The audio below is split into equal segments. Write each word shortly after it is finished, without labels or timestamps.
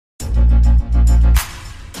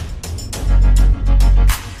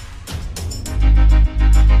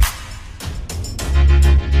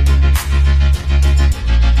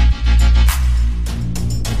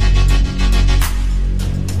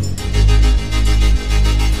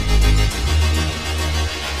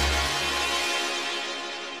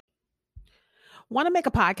Want to make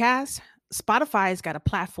a podcast? Spotify's got a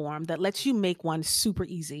platform that lets you make one super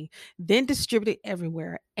easy, then distribute it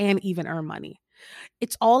everywhere and even earn money.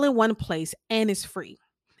 It's all in one place and it's free.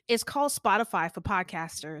 It's called Spotify for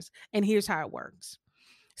Podcasters, and here's how it works.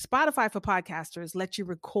 Spotify for Podcasters lets you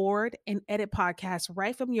record and edit podcasts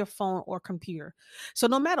right from your phone or computer. So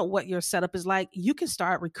no matter what your setup is like, you can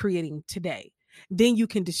start recreating today. Then you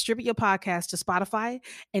can distribute your podcast to Spotify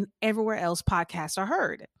and everywhere else podcasts are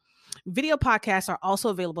heard. Video podcasts are also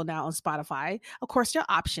available now on Spotify. Of course, they're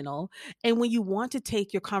optional. And when you want to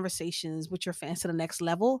take your conversations with your fans to the next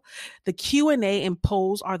level, the Q&A and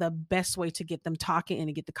polls are the best way to get them talking and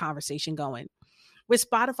to get the conversation going. With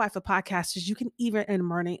Spotify for Podcasters, you can even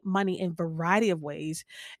earn money in a variety of ways,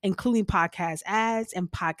 including podcast ads and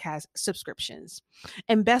podcast subscriptions.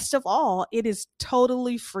 And best of all, it is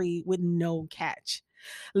totally free with no catch.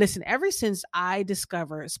 Listen, ever since I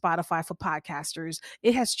discovered Spotify for Podcasters,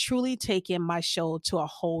 it has truly taken my show to a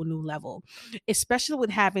whole new level, especially with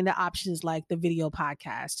having the options like the video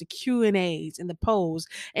podcast, the Q&As, and the polls,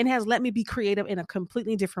 and has let me be creative in a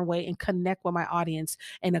completely different way and connect with my audience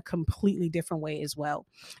in a completely different way as well.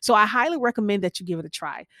 So I highly recommend that you give it a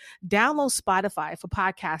try. Download Spotify for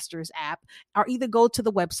Podcasters app, or either go to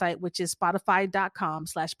the website, which is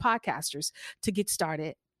spotify.com/podcasters, to get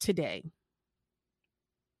started today.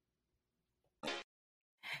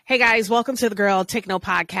 Hey guys, welcome to the Girl Take No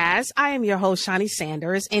Podcast. I am your host, Shani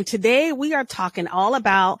Sanders, and today we are talking all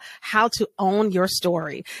about how to own your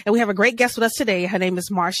story. And we have a great guest with us today. Her name is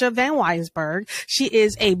Marsha Vanwynsberghe. She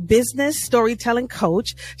is a business storytelling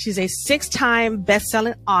coach. She's a 6-time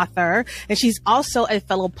best-selling author, and she's also a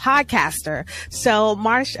fellow podcaster. So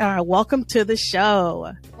Marsha, welcome to the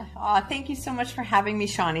show. Thank you so much for having me,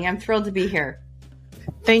 Shani. I'm thrilled to be here.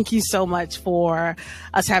 Thank you so much for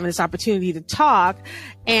us having this opportunity to talk.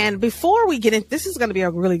 And before we get in, this is going to be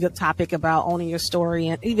a really good topic about owning your story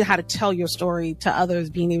and even how to tell your story to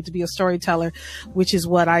others, being able to be a storyteller, which is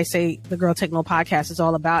what I say the Girl Take No Podcast is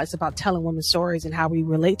all about. It's about telling women's stories and how we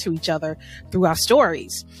relate to each other through our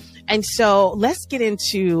stories. And so let's get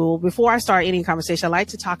into, before I start any conversation, I'd like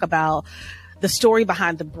to talk about the story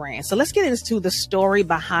behind the brand. So let's get into the story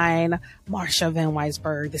behind Marsha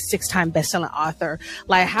Vanwynsberghe, the 6-time bestselling author.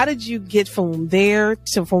 Like, how did you get from there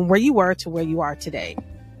to from where you were to where you are today?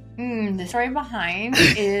 The story behind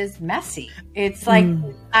is messy. It's like,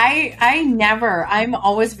 I'm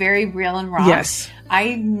always very real and raw. Yes.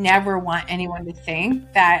 I never want anyone to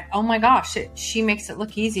think that, oh my gosh, she makes it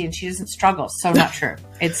look easy and she doesn't struggle. So not true.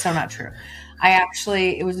 It's so not true.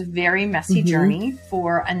 It was a very messy journey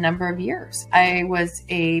for a number of years. I was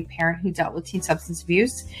a parent who dealt with teen substance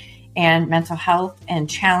abuse and mental health and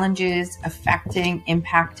challenges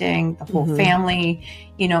impacting the whole family,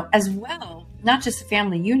 as well, not just the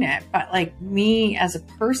family unit, but like me as a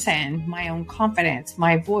person, my own confidence,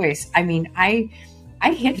 my voice. I mean, I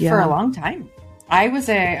hid for a long time. I was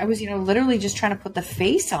literally just trying to put the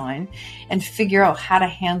face on and figure out how to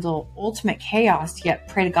handle ultimate chaos, yet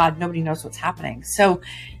pray to God, nobody knows what's happening. So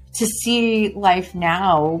to see life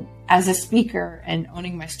now as a speaker and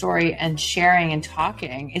owning my story and sharing and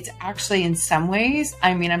talking, it's actually in some ways,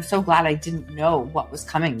 I'm so glad I didn't know what was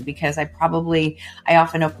coming, because I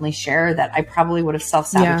often openly share that I probably would have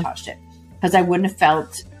self-sabotaged it, because I wouldn't have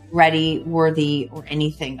felt ready, worthy, or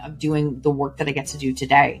anything of doing the work that I get to do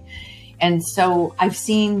today. And so I've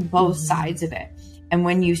seen both sides of it. And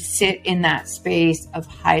when you sit in that space of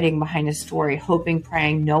hiding behind a story, hoping,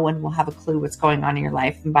 praying, no one will have a clue what's going on in your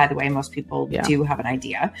life. And by the way, most people do have an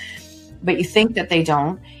idea, but you think that they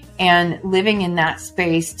don't. And living in that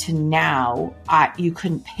space to now, you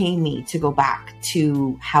couldn't pay me to go back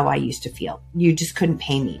to how I used to feel. You just couldn't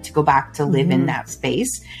pay me to go back to live in that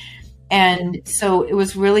space. And so it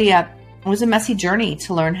was really a messy journey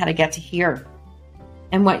to learn how to get to here.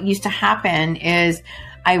 And what used to happen is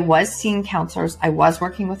I was seeing counselors. I was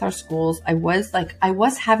working with our schools. I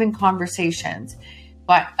was having conversations,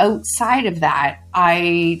 but outside of that,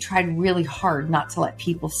 I tried really hard not to let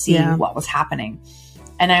people see what was happening.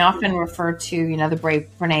 And I often refer to, the brave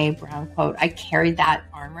Brene Brown quote, I carried that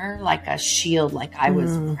armor like a shield, like I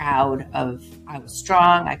was proud of, I was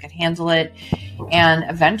strong, I could handle it. And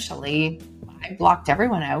eventually I blocked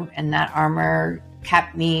everyone out, and that armor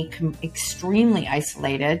kept me extremely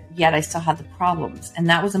isolated, yet I still had the problems. And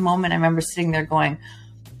that was a moment I remember sitting there going,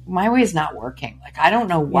 my way is not working. Like, I don't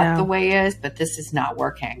know what the way is, but this is not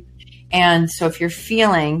working. And so if you're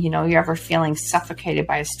feeling, you're ever feeling suffocated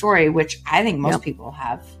by a story, which I think most people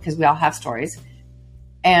have, because we all have stories.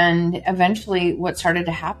 And eventually what started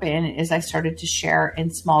to happen is I started to share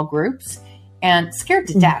in small groups, and scared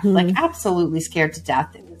to death, like absolutely scared to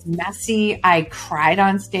death. It was was messy. I cried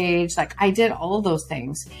on stage. Like I did all of those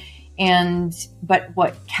things. But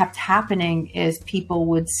what kept happening is people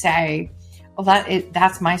would say, well,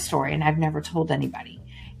 that's my story and I've never told anybody.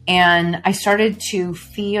 And I started to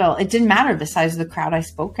feel, it didn't matter the size of the crowd I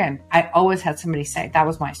spoke in. I always had somebody say, that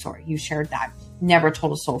was my story. You shared that. Never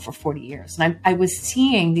told a soul for 40 years. And I was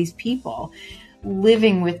seeing these people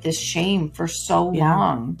living with this shame for so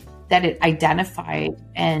long that it identified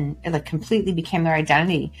and it like completely became their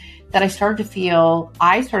identity, that I started to feel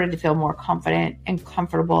more confident and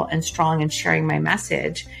comfortable and strong in sharing my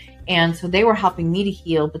message. And so they were helping me to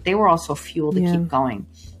heal, but they were also fuel to keep going.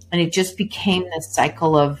 And it just became this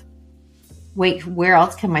cycle of, wait, where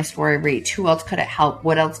else can my story reach? Who else could it help?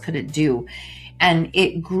 What else could it do? And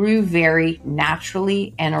it grew very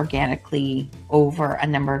naturally and organically over a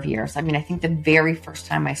number of years. I mean, I think the very first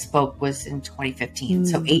time I spoke was in 2015,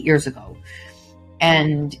 so 8 years ago.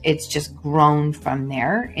 And it's just grown from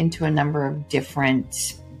there into a number of different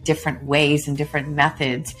ways and different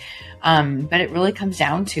methods. But it really comes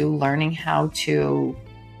down to learning how to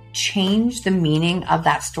change the meaning of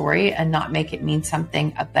that story and not make it mean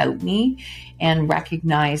something about me, and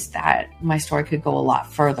recognize that my story could go a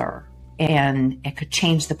lot further and it could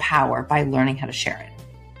change the power by learning how to share it.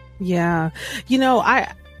 Yeah.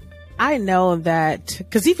 I know that,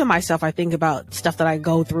 because even myself, I think about stuff that I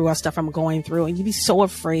go through or stuff I'm going through, and you'd be so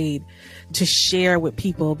afraid to share with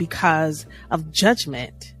people because of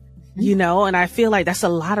judgment. And I feel like that's a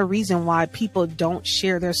lot of reason why people don't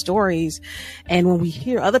share their stories. And when we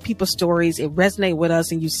hear other people's stories, it resonates with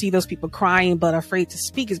us, and you see those people crying but afraid to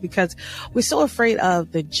speak, is because we're so afraid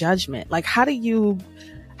of the judgment. Like, how do you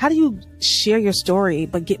share your story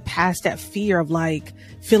but get past that fear of like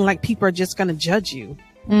feeling like people are just going to judge you,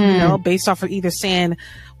 based off of either saying,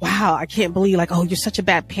 wow, I can't believe, like, oh, you're such a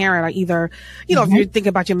bad parent, or either, if you're thinking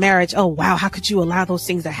about your marriage, oh, wow, how could you allow those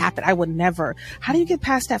things to happen? I would never. How do you get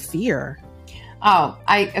past that fear?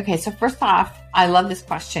 Okay. So first off, I love this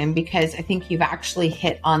question because I think you've actually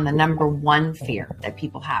hit on the number one fear that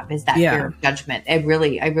people have, is that fear of judgment. I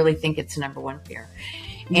really think it's the number one fear.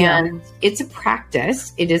 And it's a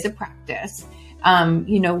practice. It is a practice.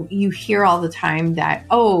 You hear all the time that,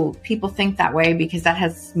 oh, people think that way because that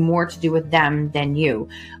has more to do with them than you.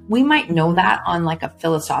 We might know that on like a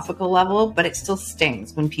philosophical level, but it still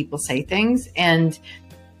stings when people say things. And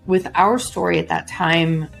with our story at that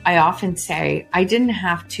time, I often say I didn't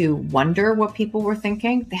have to wonder what people were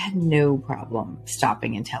thinking. They had no problem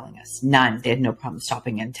stopping and telling us. None. They had no problem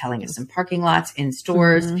stopping and telling us in parking lots, in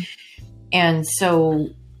stores. And so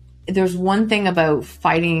there's one thing about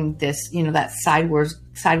fighting this, that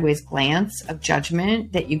sideways glance of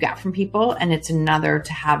judgment that you get from people. And it's another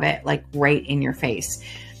to have it like right in your face.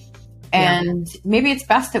 And maybe it's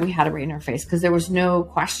best that we had it right in our face, because there was no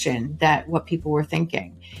question that what people were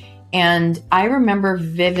thinking. And I remember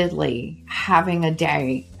vividly having a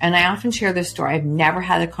day, and I often share this story. I've never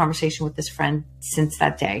had a conversation with this friend since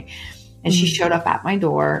that day. And she showed up at my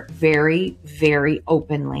door very, very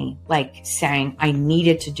openly, like saying, I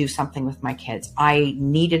needed to do something with my kids. I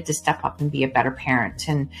needed to step up and be a better parent.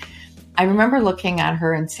 And I remember looking at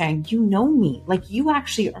her and saying, you know me, like you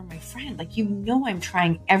actually are my friend. Like, I'm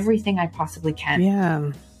trying everything I possibly can.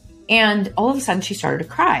 Yeah. And all of a sudden she started to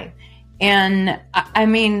cry. And I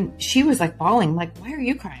mean, she was like bawling, like, why are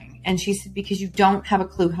you crying? And she said, because you don't have a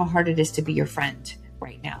clue how hard it is to be your friend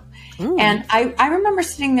right now. And I remember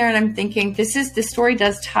sitting there and I'm thinking, this story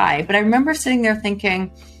does tie, but I remember sitting there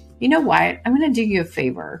thinking, you know what, I'm going to do you a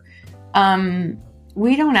favor.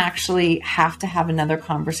 We don't actually have to have another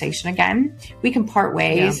conversation again. We can part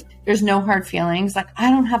ways. Yeah. There's no hard feelings. Like, I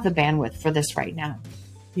don't have the bandwidth for this right now.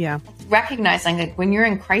 Yeah. Recognizing that when you're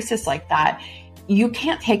in crisis like that, you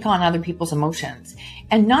can't take on other people's emotions.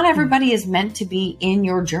 And not everybody is meant to be in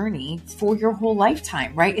your journey for your whole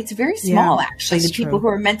lifetime, right? It's very small, actually. The people who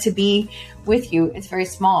are meant to be with you, it's very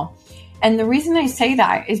small. And the reason I say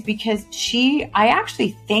that is because I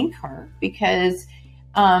actually thank her, because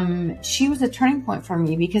she was a turning point for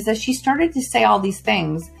me, because as she started to say all these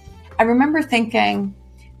things, I remember thinking,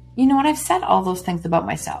 you know what? I've said all those things about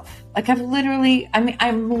myself. Like, I'm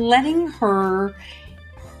letting her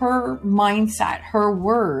mindset, her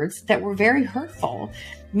words that were very hurtful,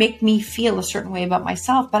 make me feel a certain way about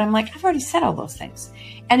myself. But I'm like, I've already said all those things.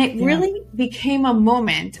 And it really became a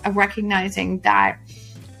moment of recognizing that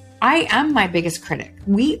I am my biggest critic.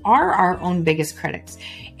 We are our own biggest critics.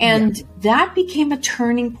 And that became a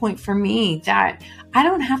turning point for me, that I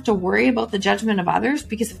don't have to worry about the judgment of others,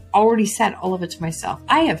 because I've already said all of it to myself.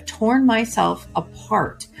 I have torn myself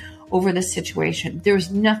apart over this situation. There's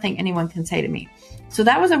nothing anyone can say to me. So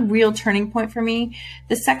that was a real turning point for me.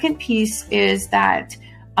 The second piece is that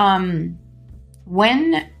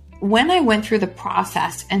when I went through the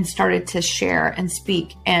process and started to share and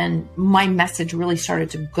speak, and my message really started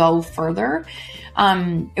to go further,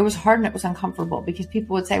 it was hard and it was uncomfortable because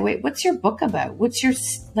people would say, wait, what's your book about? What's your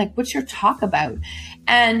talk about?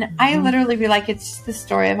 And I literally be like, it's the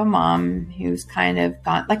story of a mom who's kind of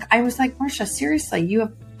gone, like, I was like, Marsha, seriously, you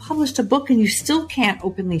have published a book and you still can't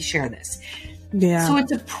openly share this. Yeah. So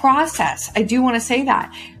it's a process. I do want to say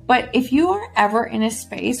that. But if you are ever in a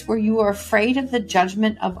space where you are afraid of the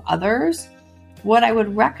judgment of others, what I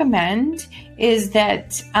would recommend is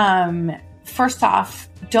that, first off,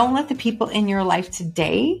 don't let the people in your life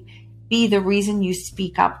today be the reason you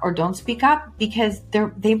speak up or don't speak up, because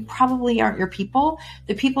they probably aren't your people.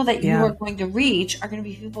 The people that you are going to reach are going to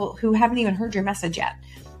be people who haven't even heard your message yet.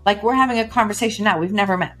 Like, we're having a conversation now. We've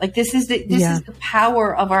never met. Like, this is the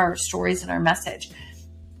power of our stories and our message,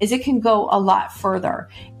 is it can go a lot further.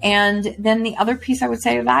 And then the other piece I would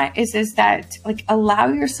say to that is that, like, allow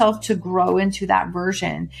yourself to grow into that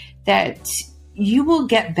version that you will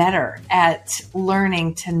get better at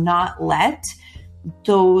learning to not let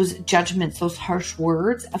those judgments, those harsh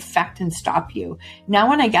words affect and stop you. Now,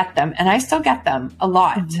 when I get them, and I still get them a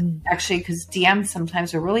lot, actually, because DMs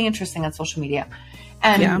sometimes are really interesting on social media.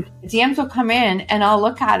 And DMs will come in and I'll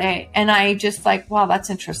look at it and I just like, wow, that's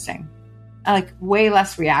interesting. I like way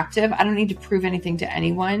less reactive. I don't need to prove anything to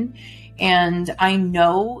anyone. And I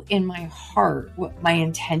know in my heart what my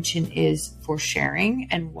intention is for sharing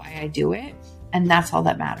and why I do it. And that's all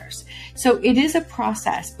that matters. So it is a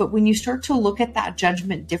process, but when you start to look at that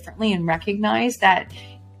judgment differently and recognize that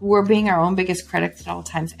we're being our own biggest critics at all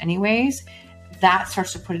times anyways, that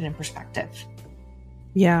starts to put it in perspective.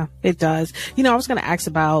 Yeah, it does. I was going to ask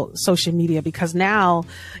about social media because now,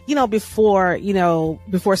 before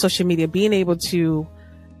social media, being able to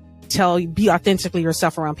be authentically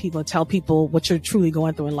yourself around people and tell people what you're truly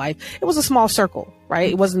going through in life, it was a small circle,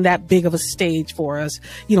 right? It wasn't that big of a stage for us,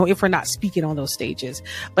 if we're not speaking on those stages.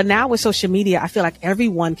 But now with social media, I feel like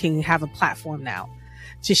everyone can have a platform now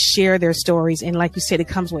to share their stories. And like you said, it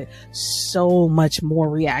comes with so much more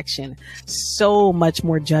reaction, so much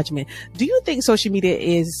more judgment. Do you think social media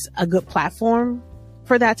is a good platform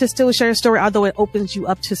for that, to still share a story, although it opens you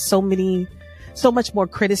up to so much more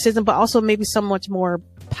criticism, but also maybe so much more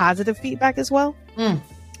positive feedback as well?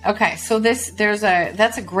 Okay. So that's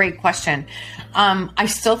a great question. I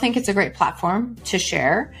still think it's a great platform to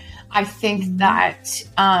share. I think that,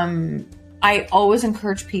 I always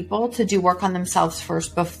encourage people to do work on themselves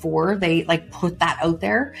first before they put that out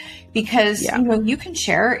there, because you can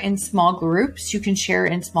share in small groups, you can share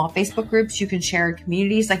in small Facebook groups, you can share in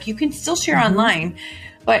communities, you can still share online,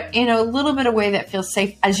 but in a little bit of way that feels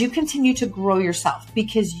safe as you continue to grow yourself,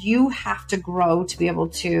 because you have to grow to be able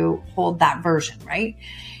to hold that version, right?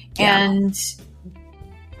 Yeah.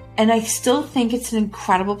 And I still think it's an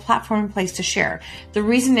incredible platform and place to share. The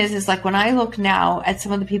reason is when I look now at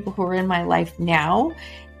some of the people who are in my life now,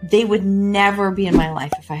 they would never be in my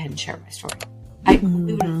life if I hadn't shared my story.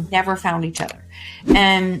 We would have never found each other.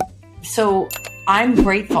 And so I'm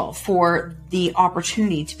grateful for the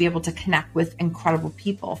opportunity to be able to connect with incredible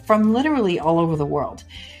people from literally all over the world.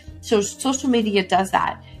 So social media does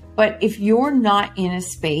that. But if you're not in a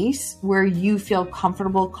space where you feel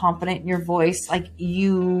comfortable, confident in your voice,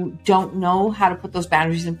 you don't know how to put those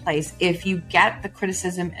boundaries in place, if you get the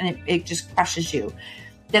criticism and it just crushes you,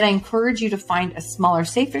 then I encourage you to find a smaller,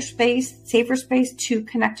 safer space to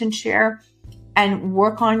connect and share and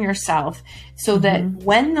work on yourself so that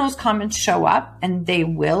when those comments show up, and they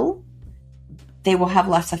will have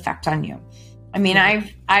less effect on you. I mean,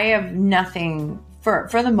 I have nothing. For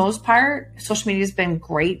the most part, social media has been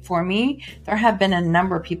great for me. There have been a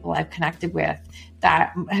number of people I've connected with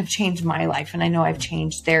that have changed my life, and I know I've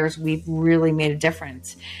changed theirs. We've really made a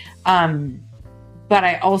difference. But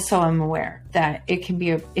I also am aware that it can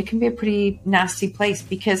be a pretty nasty place,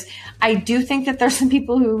 because I do think that there's some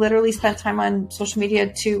people who literally spend time on social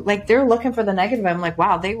media to they're looking for the negative. I'm like,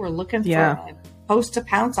 wow, they were looking for a post to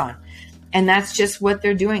pounce on, and that's just what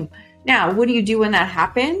they're doing. Now, what do you do when that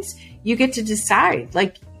happens? You get to decide,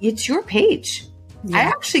 it's your page. Yeah. I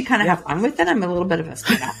actually kind of have fun with it. I'm a little bit of a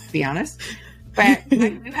spit-off, to be honest, but I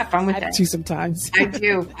do have fun with it. I do sometimes. I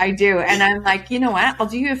do. And I'm like, you know what? I'll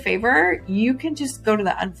do you a favor. You can just go to the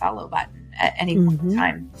unfollow button at any point in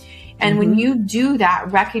time. And when you do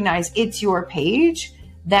that, recognize it's your page,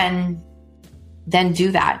 then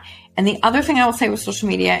do that. And the other thing I will say with social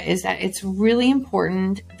media is that it's really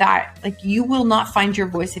important that you will not find your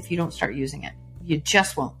voice if you don't start using it. You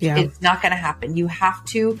just won't. Yeah. It's not going to happen. You have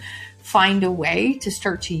to find a way to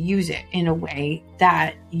start to use it in a way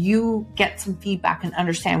that you get some feedback and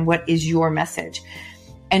understand what is your message.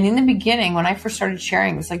 And in the beginning, when I first started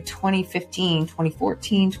sharing, it was like 2015,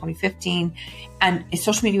 2014, 2015. And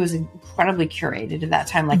social media was incredibly curated at that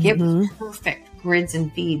time. Like it was perfect grids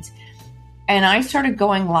and feeds. And I started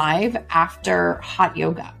going live after hot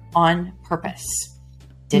yoga on purpose.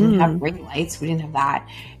 Didn't have ring lights. We didn't have that.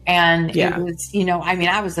 And it was, you know, I mean,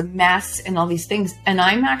 I was a mess and all these things. And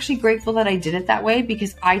I'm actually grateful that I did it that way,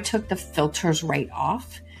 because I took the filters right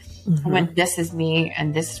off. I went, this is me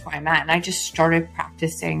and this is where I'm at. And I just started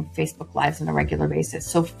practicing Facebook Lives on a regular basis.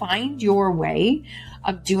 So find your way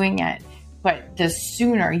of doing it. But the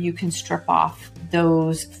sooner you can strip off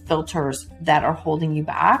those filters that are holding you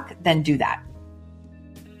back, then do that.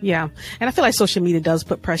 Yeah. And I feel like social media does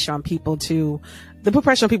put pressure on people put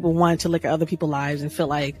pressure on people, one, to look at other people's lives and feel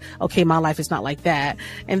like, okay, my life is not like that.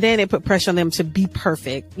 And then it put pressure on them to be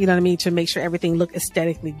perfect. You know what I mean? To make sure everything look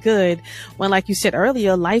aesthetically good. When, like you said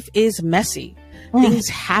earlier, life is messy. Things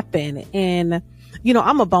happen. And, you know,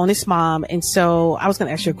 I'm a bonus mom. And so I was going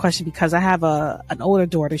to ask you a question, because I have an older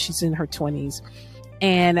daughter. She's in her 20s.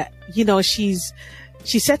 And, you know, she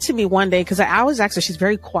said to me one day, because I always ask her, she's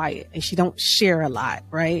very quiet and she don't share a lot.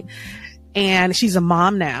 Right. And she's a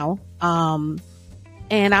mom now.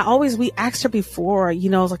 And we asked her before, you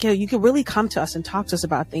know, I was like, yeah, you can really come to us and talk to us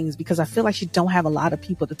about things, because I feel like she don't have a lot of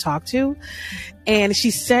people to talk to. And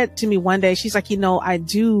she said to me one day, she's like, you know, I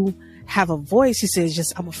do have a voice. She says,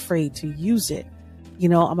 just, I'm afraid to use it. You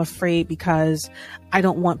know, I'm afraid because I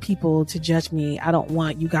don't want people to judge me. I don't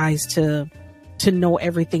want you guys to know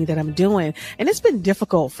everything that I'm doing. And it's been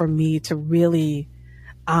difficult for me to really,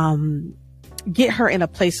 get her in a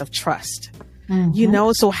place of trust, you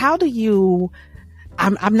know? So how do you,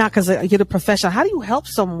 I'm not, because you're the professional. How do you help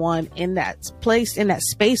someone in that place, in that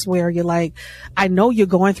space where you're like, I know you're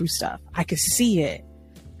going through stuff. I can see it,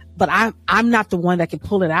 but I'm not the one that can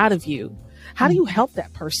pull it out of you. How do you help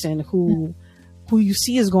that person who you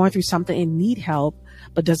see is going through something and need help,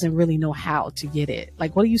 but doesn't really know how to get it?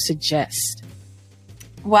 Like, what do you suggest?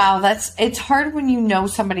 Wow, it's hard when you know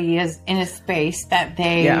somebody is in a space that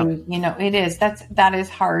they, you know, that is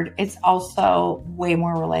hard. It's also way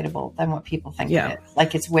more relatable than what people think it is.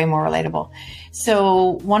 Like, it's way more relatable.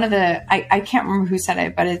 So one of I can't remember who said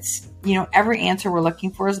it, but it's, you know, every answer we're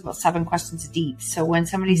looking for is about 7 questions deep. So when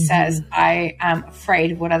somebody says, I am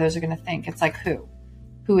afraid of what others are going to think, it's like, who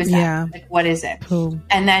is that? Yeah. Like, what is it? Who?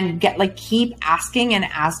 And then keep asking and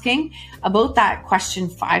asking about that question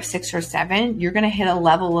 5, 6, or 7. You're going to hit a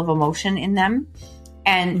level of emotion in them.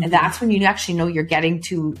 And that's when you actually know you're getting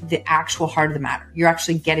to the actual heart of the matter. You're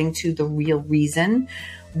actually getting to the real reason,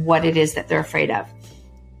 what it is that they're afraid of.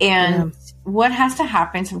 And what has to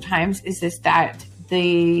happen sometimes is that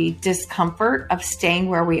the discomfort of staying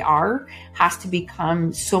where we are has to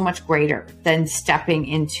become so much greater than stepping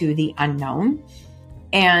into the unknown.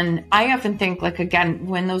 And I often think, like, again,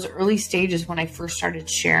 when those early stages, when I first started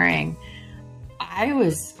sharing, I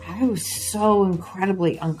was so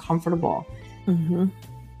incredibly uncomfortable. And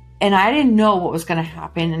I didn't know what was going to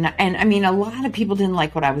happen. And I mean, a lot of people didn't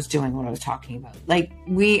like what I was doing, what I was talking about. Like,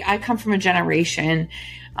 I come from a generation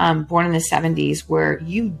born in the 70s where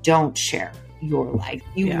you don't share your life.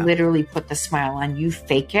 You literally put the smile on, you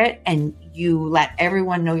fake it, and you let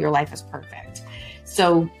everyone know your life is perfect.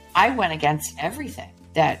 So I went against everything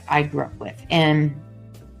that I grew up with, and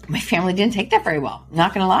my family didn't take that very well. I'm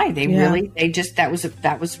not going to lie.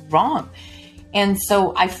 That was wrong. And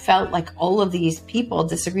so I felt like all of these people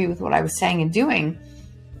disagree with what I was saying and doing,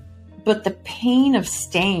 but the pain of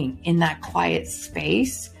staying in that quiet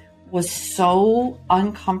space was so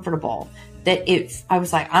uncomfortable that I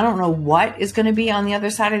was like, I don't know what is going to be on the other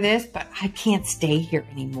side of this, but I can't stay here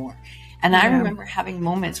anymore. And I remember having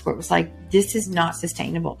moments where it was like, this is not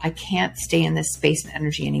sustainable. I can't stay in this space and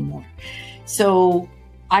energy anymore. So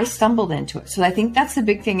I stumbled into it. So I think that's the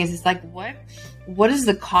big thing is like, what is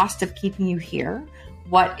the cost of keeping you here?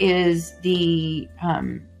 What is the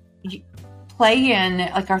play in,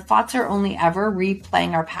 like, our thoughts are only ever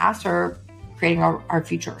replaying our past or creating our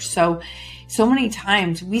future. So many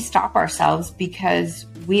times we stop ourselves because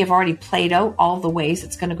we have already played out all the ways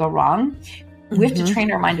it's going to go wrong. We have to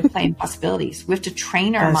train our mind to play in possibilities. We have to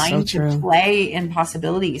train our mind to play in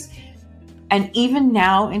possibilities. And even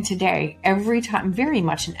now and today, every time, I'm very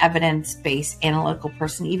much an evidence-based analytical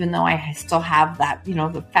person, even though I still have that, you know,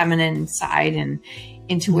 the feminine side and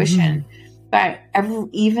intuition. But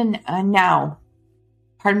now,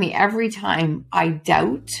 every time I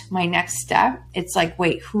doubt my next step, it's like,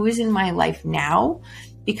 wait, who is in my life now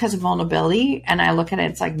because of vulnerability? And I look at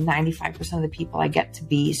it, it's like 95% of the people I get to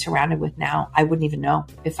be surrounded with now, I wouldn't even know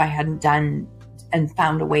if I hadn't done and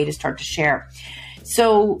found a way to start to share.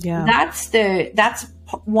 So Yeah. that's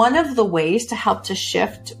one of the ways to help to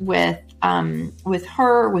shift with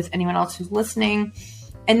her, with anyone else who's listening.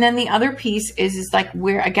 And then the other piece is like,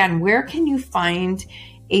 where can you find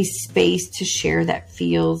a space to share that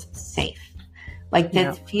feels safe? Like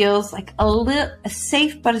that feels like a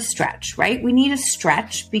safe, but a stretch, right? We need a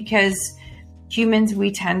stretch because humans,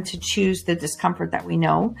 we tend to choose the discomfort that we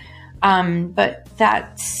know. But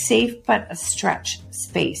that safe, but a stretch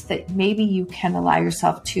space that maybe you can allow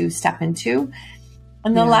yourself to step into.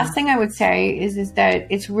 And the last thing I would say is that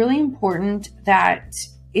it's really important that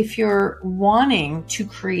if you're wanting to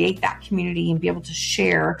create that community and be able to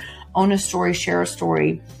share, own a story, share a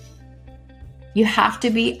story, you have to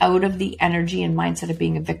be out of the energy and mindset of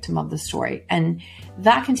being a victim of the story. And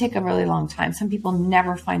that can take a really long time. Some people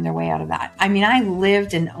never find their way out of that. I mean, I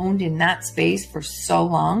lived and owned in that space for so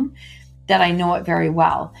long that I know it very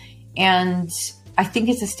well. And I think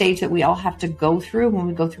it's a stage that we all have to go through when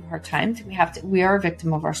we go through hard times. We are a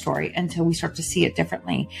victim of our story until we start to see it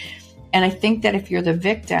differently. And I think that if you're the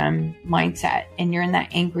victim mindset and you're in that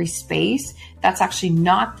angry space, that's actually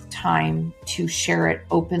not the time to share it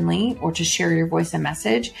openly or to share your voice and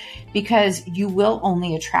message, because you will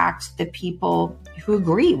only attract the people who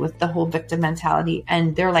agree with the whole victim mentality.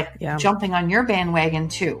 And they're like jumping on your bandwagon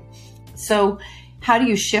too. So how do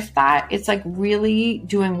you shift that? It's like really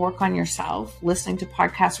doing work on yourself, listening to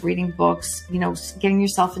podcasts, reading books, getting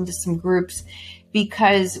yourself into some groups.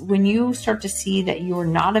 Because when you start to see that you are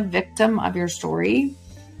not a victim of your story,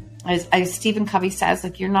 as Stephen Covey says,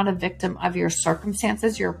 like, you're not a victim of your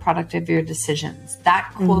circumstances, you're a product of your decisions.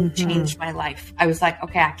 That quote changed my life. I was like,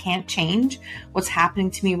 okay, I can't change what's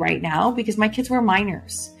happening to me right now because my kids were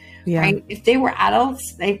minors. Yeah. Right? If they were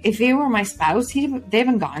adults, if they were my spouse, they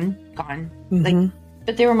haven't gone. Like,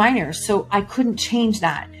 but they were minors. So I couldn't change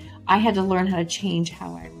that. I had to learn how to change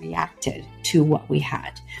how I reacted to what we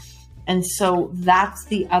had. And so that's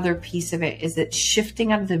the other piece of it, is that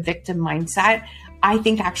shifting out of the victim mindset, I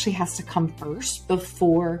think actually has to come first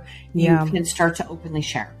before you can start to openly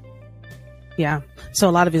share. Yeah. So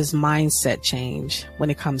a lot of it is mindset change when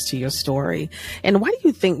it comes to your story. And why do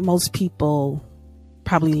you think most people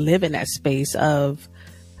probably live in that space of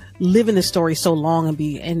living the story so long and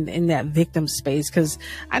be in that victim space? Because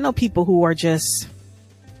I know people who are just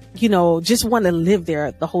want to live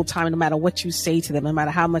there the whole time, no matter what you say to them, no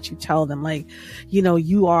matter how much you tell them, like,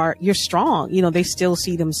 you're strong. They still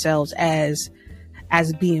see themselves as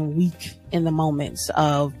being weak in the moments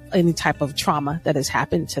of any type of trauma that has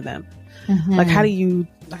happened to them. Like, how do you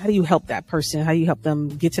help that person? How do you help them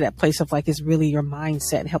get to that place of, like, it's really your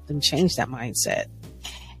mindset, and help them change that mindset?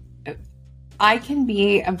 I can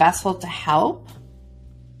be a vessel to help.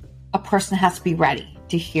 A person has to be ready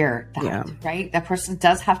to hear that, right? That person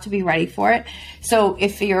does have to be ready for it. So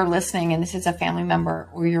if you're listening and this is a family member,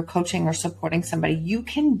 or you're coaching or supporting somebody, you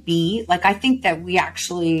can be like, I think that we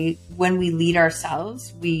actually, when we lead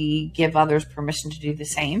ourselves, we give others permission to do the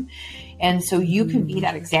same. And so you can be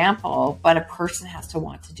that example, but a person has to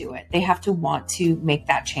want to do it. They have to want to make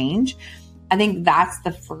that change. I think that's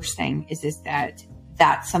the first thing is that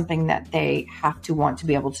that's something that they have to want to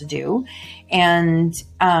be able to do. And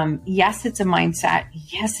yes, it's a mindset.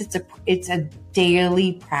 Yes, it's a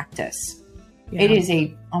daily practice. Yeah. It is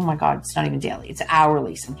oh my God, it's not even daily. It's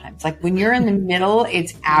hourly sometimes. Like when you're in the middle,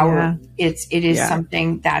 it's hourly. Yeah. It is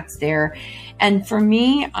something that's there. And for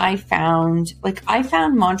me, I found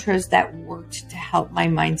mantras that worked to help my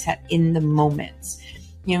mindset in the moments.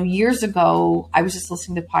 Years ago, I was just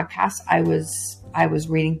listening to podcasts. I was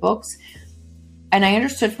reading books. And I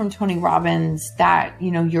understood from Tony Robbins that,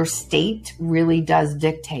 your state really does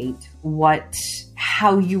dictate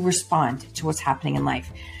how you respond to what's happening in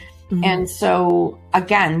life. And so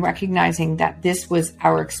again, recognizing that this was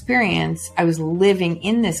our experience, I was living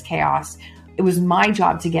in this chaos. It was my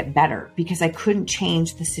job to get better because I couldn't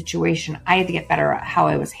change the situation. I had to get better at how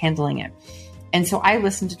I was handling it. And so I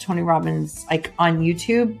listened to Tony Robbins, like on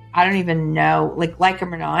YouTube. I don't even know, like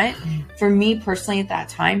him or not. For me personally at that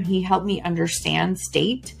time, he helped me understand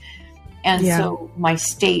state. And so my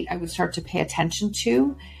state, I would start to pay attention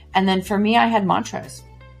to. And then for me, I had mantras.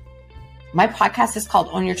 My podcast is called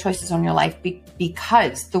Own Your Choices, Own Your Life,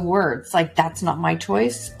 because the words like, that's not my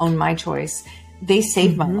choice, own my choice, they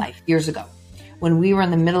saved my life years ago. When we were in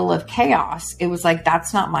the middle of chaos, it was like,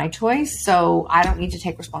 that's not my choice. So I don't need to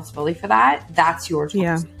take responsibility for that. That's your choice.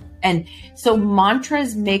 Yeah. And so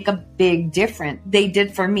mantras make a big difference. They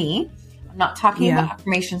did for me. I'm not talking about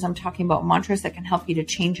affirmations. I'm talking about mantras that can help you to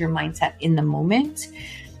change your mindset in the moment,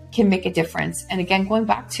 can make a difference. And again, going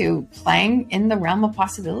back to playing in the realm of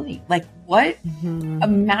possibility, like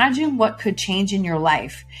imagine what could change in your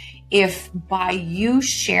life if by you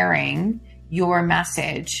sharing your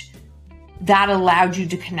message, that allowed you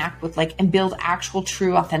to connect with like, and build actual,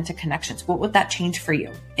 true, authentic connections? What would that change for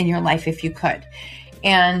you in your life if you could?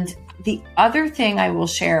 And the other thing I will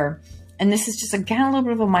share, and this is just, again, a little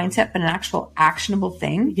bit of a mindset, but an actual actionable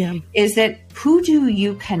thing, is that who do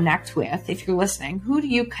you connect with? If you're listening, who do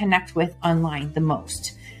you connect with online the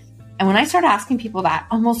most? And when I start asking people that,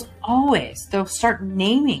 almost always they'll start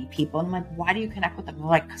naming people. And I'm like, why do you connect with them? They're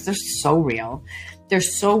like, because they're so real. They're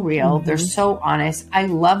so real. They're so honest. I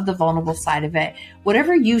love the vulnerable side of it.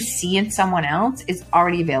 Whatever you see in someone else is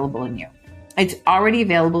already available in you. It's already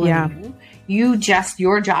available in you.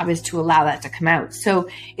 Your job is to allow that to come out. So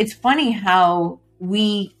it's funny how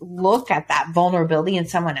we look at that vulnerability in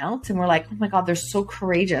someone else and we're like, oh my God, they're so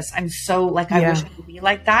courageous. I'm so like, I wish I could be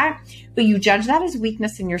like that. But you judge that as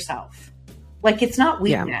weakness in yourself. Like, it's not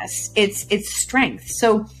weakness, it's strength.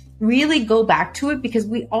 So really go back to it, because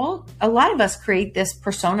a lot of us create this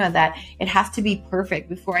persona that it has to be perfect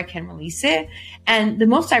before I can release it. And the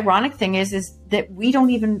most ironic thing is that we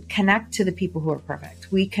don't even connect to the people who are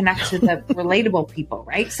perfect. We connect to the relatable people,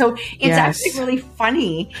 right? So it's actually really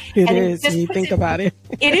funny. It is when you think about it.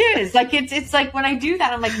 It is like, it's like when I do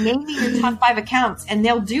that, I'm like, name me your top 5 accounts, and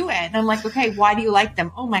they'll do it. And I'm like, okay, why do you like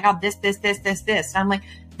them? Oh my God, this. And I'm like,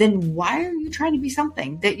 then why are you trying to be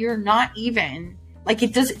something that you're not even like?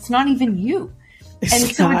 It's not even you.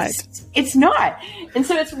 It's not. And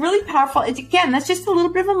so it's really powerful. Again, that's just a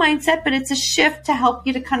little bit of a mindset, but it's a shift to help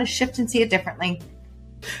you to kind of shift and see it differently.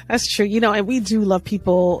 That's true. And we do love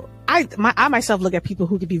people. I myself look at people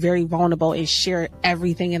who could be very vulnerable and share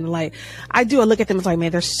everything in light. I look at them as like,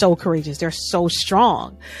 man, they're so courageous. They're so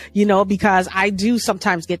strong, because I do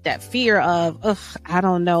sometimes get that fear of, I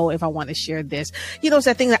don't know if I want to share this. It's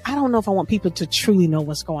that thing that I don't know if I want people to truly know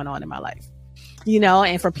what's going on in my life,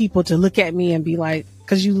 and for people to look at me and be like,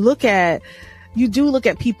 cause you do look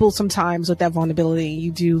at people sometimes with that vulnerability.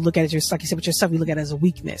 You do look at it, like you said, with yourself, you look at it as a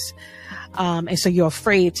weakness. And so you're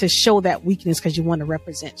afraid to show that weakness because you want to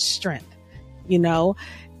represent strength,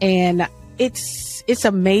 and it's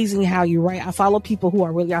amazing how you're right. I follow people who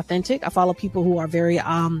are really authentic. I follow people who are very,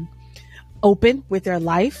 open with their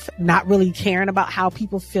life, not really caring about how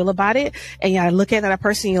people feel about it. And I look at that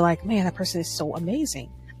person and you're like, man, that person is so amazing.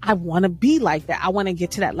 I want to be like that. I want to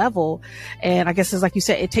get to that level. And I guess it's like you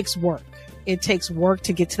said, it takes work. It takes work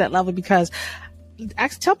to get to that level, because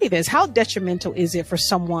tell me this, how detrimental is it for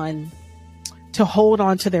someone to hold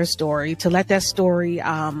on to their story, to let that story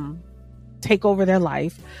take over their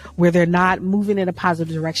life, where they're not moving in a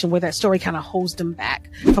positive direction, where that story kind of holds them back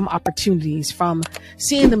from opportunities, from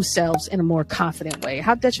seeing themselves in a more confident way?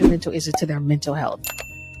 How detrimental is it to their mental health?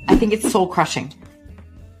 I think it's soul crushing.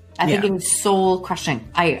 I think it's soul crushing.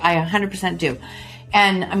 I 100% do.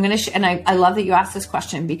 And I'm going to, I love that you asked this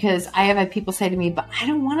question, because I have had people say to me, but I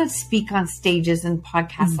don't want to speak on stages and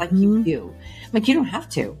podcasts like you do. I'm like, you don't have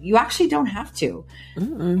to. You actually don't have to.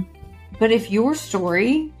 But if your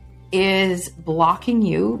story is blocking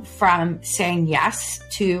you from saying yes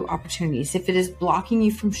to opportunities, if it is blocking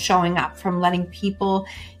you from showing up, from letting people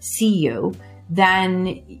see you,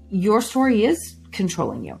 then your story is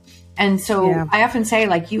controlling you. And so I often say,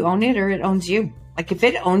 like, you own it or it owns you. Like, if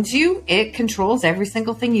it owns you, it controls every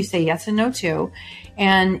single thing you say yes and no to.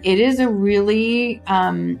 And it is a really,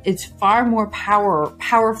 it's far more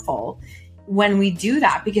powerful when we do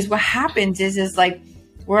that, because what happens is like,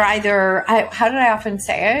 we're either, how did I often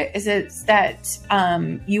say it? It's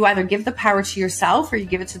that you either give the power to yourself or you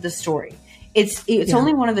give it to the story. It's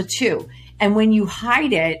only one of the two. And when you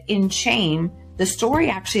hide it in shame, the story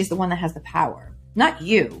actually is the one that has the power, not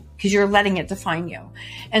you, because you're letting it define you.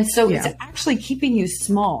 And so it's actually keeping you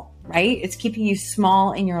small, right? It's keeping you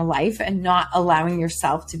small in your life and not allowing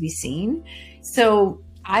yourself to be seen. So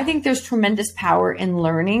I think there's tremendous power in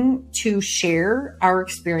learning to share our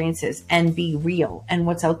experiences and be real and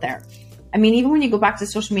what's out there. I mean, even when you go back to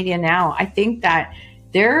social media now, I think that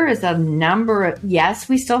there is a number of, yes,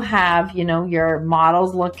 we still have, your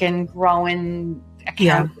models looking, growing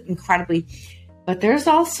account incredibly. But there's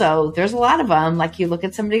a lot of them. Like, you look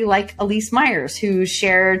at somebody like Elise Myers, who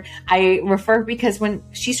shared, I refer, because when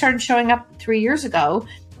she started showing up 3 years ago,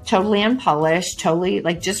 totally unpolished, totally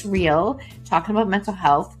like just real, talking about mental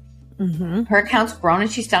health. Her account's grown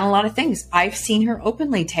and she's done a lot of things. I've seen her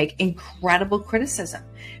openly take incredible criticism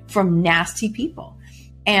from nasty people.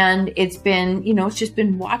 And it's been, it's just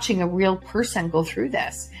been watching a real person go through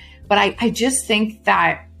this. But I just think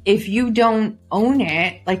that if you don't own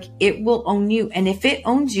it, like, it will own you. And if it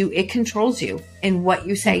owns you, it controls you in what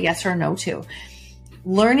you say yes or no to.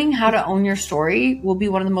 Learning how to own your story will be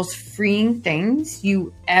one of the most freeing things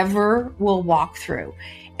you ever will walk through.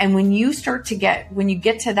 And when you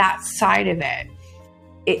get to that side of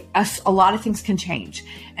it, a lot of things can change.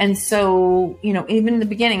 And so, even in the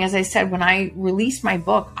beginning, as I said, when I released my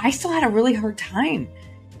book, I still had a really hard time.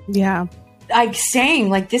 Yeah. Like saying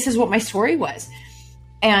like, this is what my story was.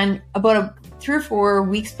 And about 3 or 4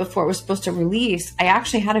 weeks before it was supposed to release, I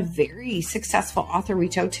actually had a very successful author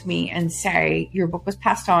reach out to me and say, your book was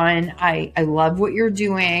passed on. I love what you're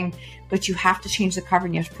doing, but you have to change the cover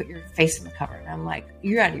and you have to put your face on the cover. And I'm like,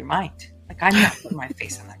 you're out of your mind. Like, I'm not putting my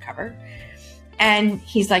face on that cover. And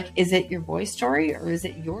he's like, is it your boy's story or is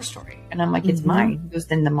it your story? And I'm like, it's mine. He goes,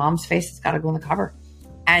 then the mom's face has got to go on the cover.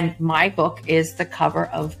 And my book is the cover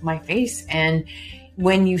of my face. And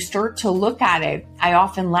when you start to look at it, I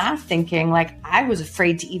often laugh thinking like, I was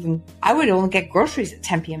afraid I would only get groceries at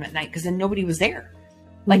 10 p.m. at night because then nobody was there.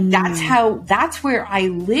 Like that's where I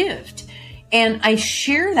lived. And I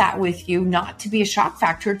share that with you, not to be a shock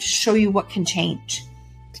factor, to show you what can change.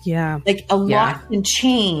 Yeah. Like a lot can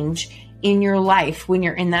change in your life when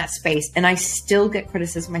you're in that space. And I still get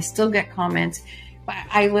criticism. I still get comments, but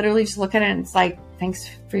I literally just look at it and it's like, thanks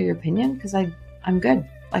for your opinion. Cause I'm good.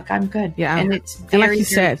 Like I'm good. Yeah. And it's very,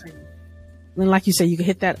 and like you said, you can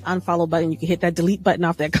hit that unfollow button. You can hit that delete button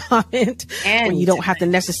off that comment and you don't have to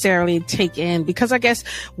necessarily take in, because I guess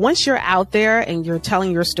once you're out there and you're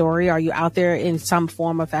telling your story, or you out there in some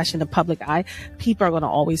form or fashion, the public eye, people are going to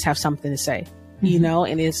always have something to say.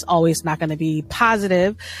 And it's always not going to be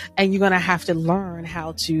positive, and you're going to have to learn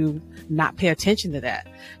how to not pay attention to that,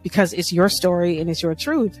 because it's your story and it's your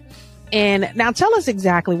truth. And now tell us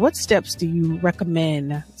exactly, what steps do you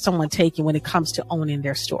recommend someone taking when it comes to owning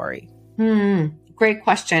their story? Great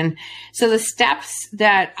question. So the steps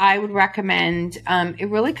that I would recommend, it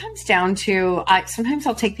really comes down to, sometimes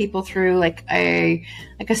I'll take people through like a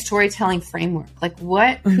storytelling framework. Like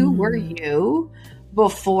who were you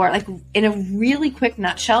before, like in a really quick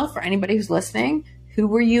nutshell for anybody who's listening, who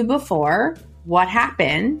were you before? What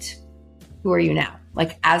happened? Who are you now?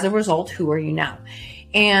 Like as a result, who are you now?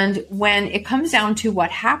 And when it comes down to what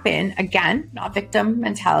happened, again, not victim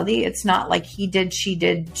mentality. It's not like he did,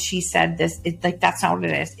 she said this. It's like, that's not what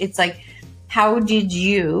it is. It's like, how did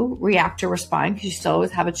you react or respond? Because you still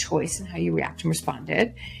always have a choice in how you react and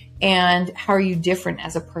responded. And how are you different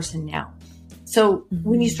as a person now? So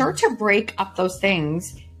when you start to break up those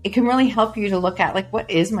things, it can really help you to look at like, what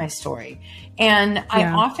is my story? And I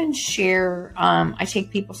often share, I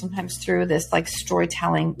take people sometimes through this like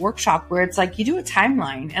storytelling workshop where it's like, you do a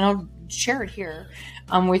timeline, and I'll share it here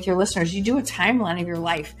with your listeners. You do a timeline of your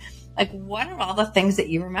life. Like, what are all the things that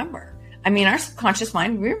you remember? I mean, our subconscious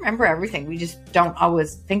mind, we remember everything. We just don't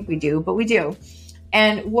always think we do, but we do.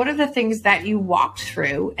 And what are the things that you walked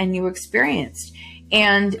through and you experienced?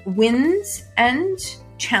 And wins and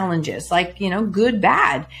challenges, like, good,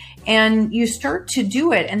 bad. And you start to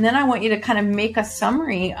do it. And then I want you to kind of make a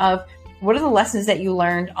summary of what are the lessons that you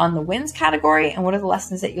learned on the wins category and what are the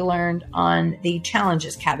lessons that you learned on the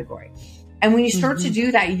challenges category. And when you start to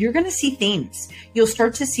do that, you're going to see themes. You'll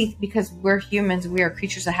start to see, because we're humans, we are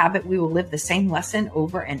creatures of habit. We will live the same lesson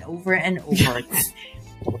over and over and over again.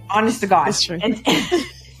 Honest to God. That's true. And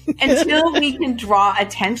until we can draw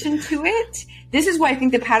attention to it, this is why I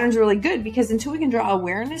think the pattern's really good, because until we can draw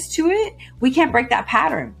awareness to it, we can't break that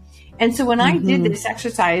pattern. And so when I did this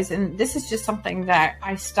exercise, and this is just something that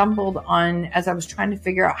I stumbled on as I was trying to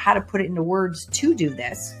figure out how to put it into words to do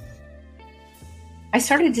this, I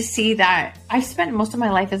started to see that I spent most of my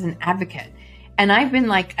life as an advocate. And I've been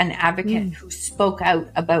like an advocate who spoke out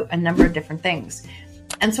about a number of different things.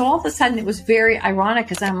 And so all of a sudden it was very ironic,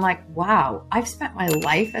 because I'm like, wow, I've spent my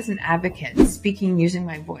life as an advocate speaking using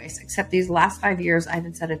my voice, except these last 5 years, I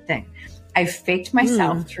haven't said a thing. I've faked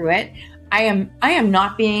myself through it. I am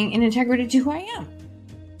not being in integrity to who I am.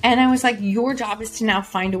 And I was like, your job is to now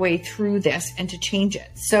find a way through this and to change it.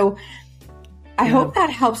 So I hope that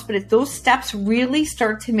helps. But if those steps really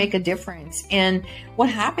start to make a difference, and what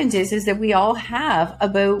happens is that we all have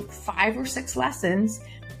about 5 or 6 lessons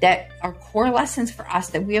that are core lessons for us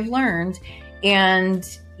that we have learned. And,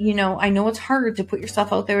 I know it's hard to put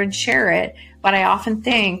yourself out there and share it, but I often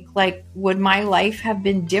think like, would my life have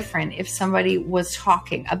been different if somebody was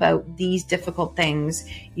talking about these difficult things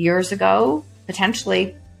years ago?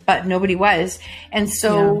 Potentially, but nobody was. And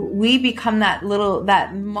so we become that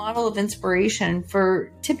model of inspiration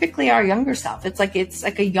for typically our younger self. It's like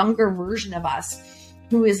a younger version of us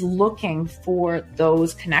who is looking for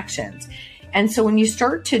those connections. And so when you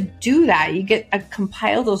start to do that, you get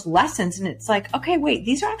compile those lessons, and it's like, okay, wait,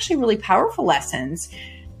 these are actually really powerful lessons.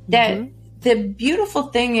 That the beautiful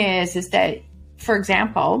thing is that, for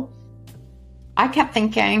example, I kept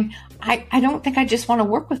thinking, I don't think I just want to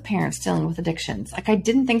work with parents dealing with addictions. Like, I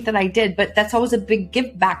didn't think that I did, but that's always a big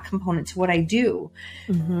give back component to what I do.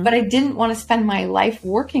 But I didn't want to spend my life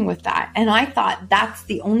working with that. And I thought that's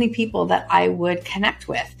the only people that I would connect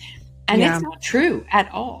with. And it's not true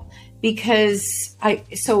at all. Because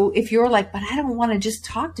so if you're like, but I don't want to just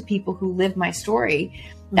talk to people who live my story,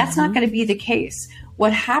 that's not going to be the case.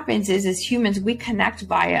 What happens is, as humans, we connect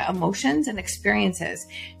via emotions and experiences.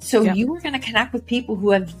 So you are going to connect with people who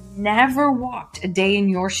have never walked a day in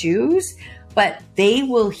your shoes, but they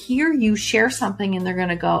will hear you share something and they're going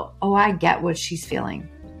to go, oh, I get what she's feeling.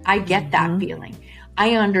 I get that feeling.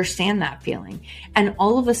 I understand that feeling. And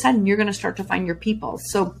all of a sudden, you're going to start to find your people.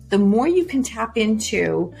 So the more you can tap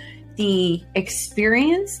into the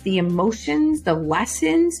experience, the emotions, the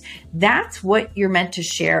lessons, that's what you're meant to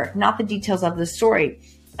share, not the details of the story.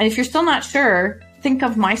 And if you're still not sure, think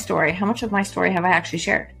of my story. How much of my story have I actually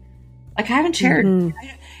shared? Like, I haven't shared.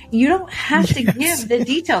 You don't have to give the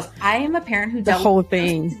details. I am a parent who dealt the whole with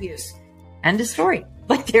thing. Abuse. End of story.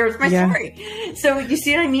 Like, there's my story. So you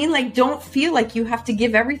see what I mean? Like, don't feel like you have to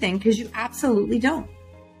give everything, because you absolutely don't.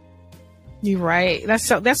 You're right.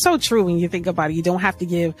 That's so true when you think about it. You don't have to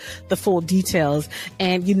give the full details,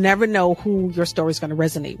 and you never know who your story is going to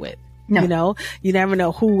resonate with. No. You know, you never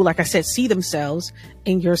know who, like I said, see themselves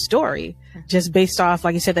in your story just based off,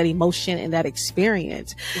 like you said, that emotion and that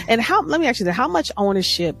experience. And let me ask you that, how much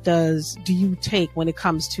ownership do you take when it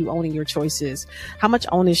comes to owning your choices? Let me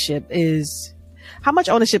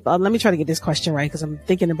try to get this question right, because I'm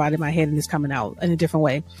thinking about it in my head and it's coming out in a different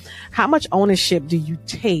way. How much ownership do you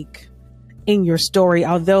take in your story?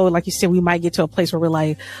 Although, like you said, we might get to a place where we're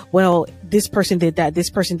like, well, this person did that, this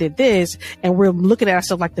person did this, and we're looking at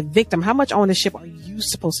ourselves like the victim. How much ownership are you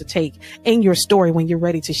supposed to take in your story when you're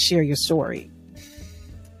ready to share your story?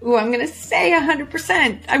 Oh, I'm going to say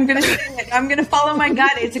 100%. I'm going to say it. I'm going to follow my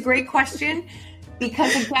gut. It's a great question,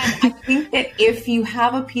 because again, I think that if you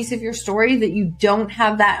have a piece of your story that you don't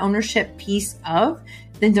have that ownership piece of,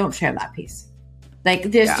 then don't share that piece. Like,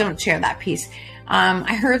 just don't share that piece.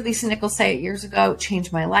 I heard Lisa Nichols say it years ago, it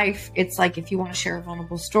changed my life. It's like, if you want to share a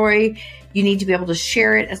vulnerable story, you need to be able to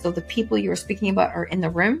share it as though the people you are speaking about are in the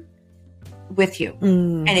room with you.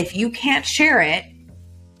 And if you can't share it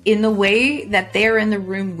in the way that they're in the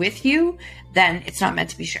room with you, then it's not meant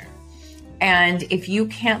to be shared. And if you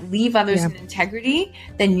can't leave others in integrity,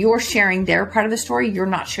 then you're sharing their part of the story. You're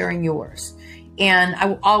not sharing yours. And I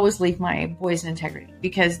will always leave my boys in integrity,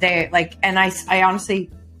 because they like, and I honestly,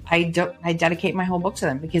 I dedicate my whole book to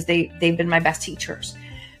them, because they've been my best teachers.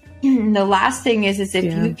 The last thing is if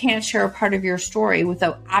you can't share a part of your story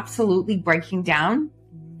without absolutely breaking down,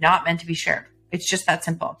 not meant to be shared. It's just that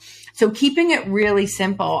simple. So keeping it really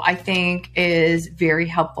simple, I think, is very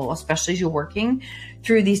helpful, especially as you're working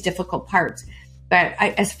through these difficult parts. But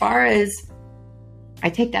as far as, I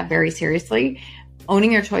take that very seriously,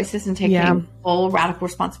 owning your choices and taking full radical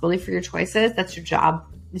responsibility for your choices, that's your job.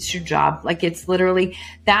 It's your job. Like, it's literally,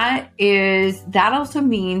 that also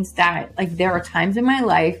means that, like, there are times in my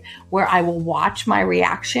life where I will watch my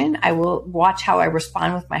reaction. I will watch how I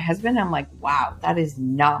respond with my husband. I'm like, wow, that is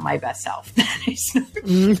not my best self. That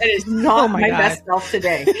is not my best self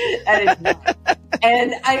today. That is not.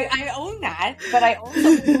 And I own that, but I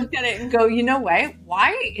also look at it and go, you know what?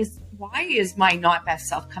 Why is my not best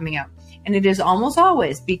self coming out? And it is almost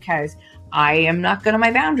always because I am not good on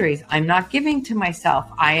my boundaries. I'm not giving to myself.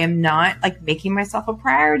 I am not, like, making myself a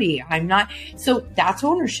priority. I'm not. So that's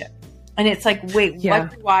ownership. And it's like, wait,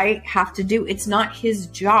 what do I have to do? It's not his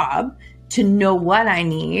job to know what I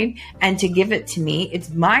need and to give it to me.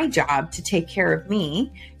 It's my job to take care of me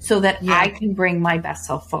so that I can bring my best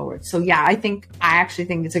self forward. So I actually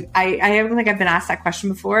think it's I don't think I've been asked that question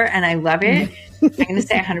before, and I love it. I'm going to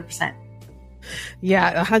say 100%.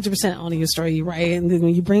 Yeah, 100% owning your story, right? And then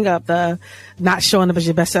when you bring up the not showing up as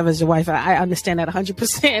your best self as your wife, I understand that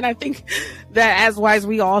 100%. And I think that as wives,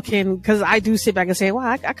 we all can, because I do sit back and say, well,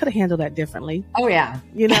 I could have handled that differently. Oh, yeah.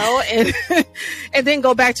 You know, and then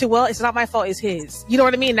go back to, well, it's not my fault, it's his. You know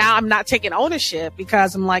what I mean? Now I'm not taking ownership,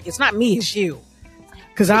 because I'm like, it's not me, it's you.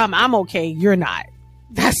 Because I'm okay, you're not.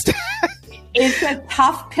 It's a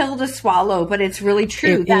tough pill to swallow, but it's really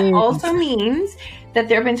true. That also means that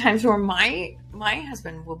there have been times where my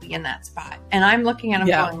husband will be in that spot, and I'm looking at him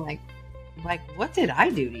going like, what did I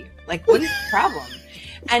do to you? Like, what is the problem?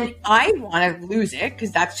 And I want to lose it,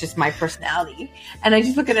 because that's just my personality. And I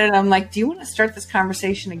just look at it and I'm like, do you want to start this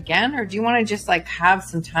conversation again? Or do you want to just, like, have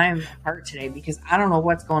some time apart today? Because I don't know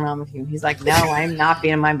what's going on with you. He's like, no, I'm not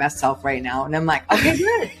being my best self right now. And I'm like,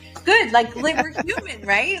 okay, good. Like, we're human,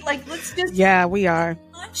 right? Like, let's just, we are.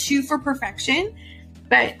 not shoot for perfection.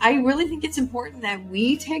 But I really think it's important that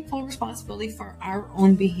we take full responsibility for our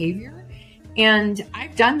own behavior. And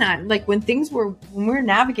I've done that. Like when we're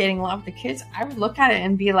navigating a lot with the kids, I would look at it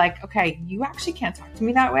and be like, okay, you actually can't talk to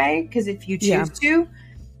me that way. Because if you choose to,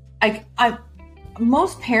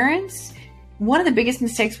 most parents, one of the biggest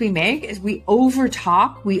mistakes we make is we over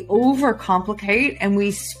talk, we overcomplicate, and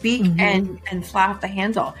we speak and fly off the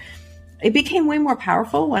handle. It became way more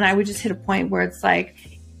powerful when I would just hit a point where it's like,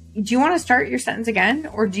 do you want to start your sentence again,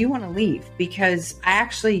 or do you want to leave? Because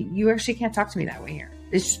you actually can't talk to me that way here.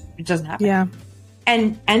 It doesn't happen. Yeah.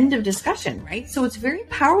 And end of discussion, right? So it's very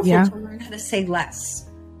powerful to learn how to say less.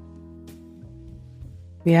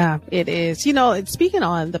 Yeah, it is. You know, speaking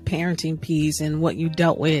on the parenting piece and what you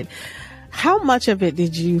dealt with, how much of it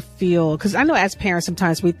did you feel? Because I know as parents,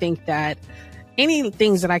 sometimes we think that any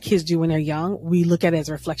things that our kids do when they're young, we look at it as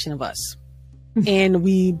a reflection of us and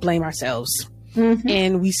we blame ourselves.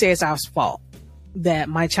 And we say it's our fault that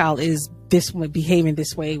my child is this way, behaving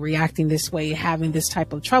this way, reacting this way, having this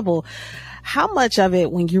type of trouble. How much of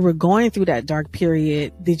it, when you were going through that dark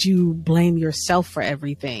period, did you blame yourself for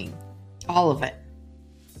everything? All of it.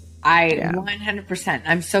 100%.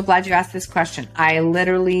 I'm so glad you asked this question.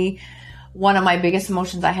 One of my biggest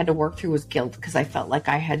emotions I had to work through was guilt, because I felt like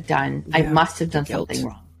I must have done something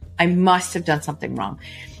wrong. I must have done something wrong.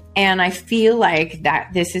 And I feel like that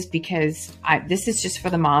this is because this is just for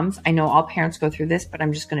the moms. I know all parents go through this, but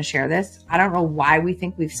I'm just going to share this. I don't know why we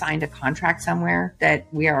think we've signed a contract somewhere that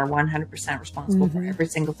we are 100% responsible for every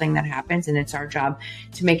single thing that happens. And it's our job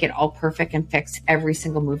to make it all perfect and fix every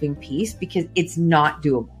single moving piece, because it's not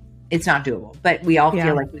doable. It's not doable, but we all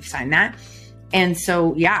feel like we've signed that. And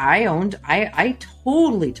so, I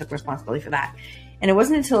totally took responsibility for that. And it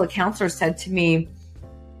wasn't until a counselor said to me,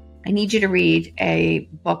 I need you to read a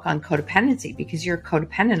book on codependency because you're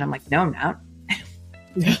codependent. I'm like, no, I'm not.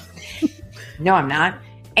 No, I'm not.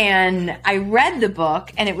 And I read the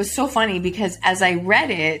book, and it was so funny because as I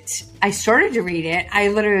read it, I started to read it. I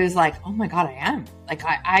literally was like, oh my God, I am. Like,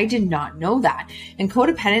 I did not know that. And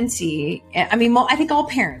codependency, I mean, I think all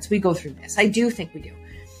parents, we go through this. I do think we do.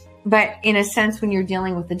 But in a sense, when you're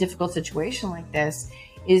dealing with a difficult situation like this,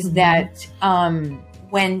 is that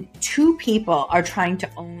when two people are trying to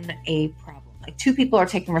own a problem, like two people are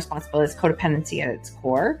taking responsibility, it's codependency at its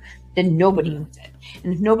core, then nobody owns it.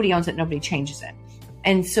 And if nobody owns it, nobody changes it.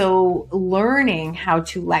 And so learning how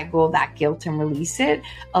to let go of that guilt and release it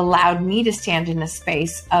allowed me to stand in a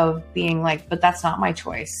space of being like, but that's not my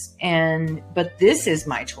choice. But this is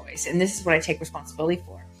my choice. And this is what I take responsibility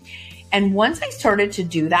for. And once I started to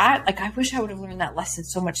do that, like I wish I would have learned that lesson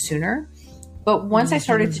so much sooner. But once I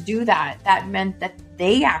started to do that, that meant that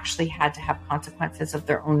they actually had to have consequences of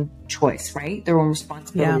their own choice, right? Their own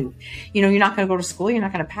responsibility. Yeah. You know, you're not going to go to school. You're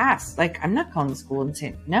not going to pass. Like, I'm not calling the school and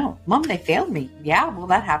saying, no, Mom, they failed me. Yeah, well,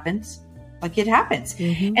 that happens. Like, it happens.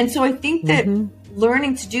 And so I think that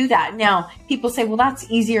learning to do that. Now, people say, well,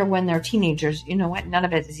 that's easier when they're teenagers. You know what? None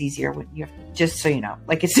of it is easier when you're, just so you know,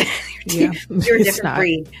 like it's, you're a different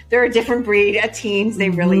breed. They're a different breed of teens.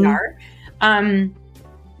 They really are.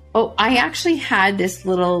 I actually had this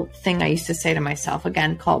little thing I used to say to myself,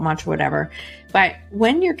 again, call it mantra, whatever. But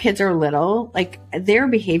when your kids are little, like their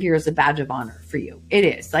behavior is a badge of honor for you. It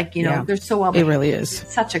is like, you know, they're so well behaved. It really is.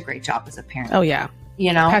 It's such a great job as a parent. Oh, yeah.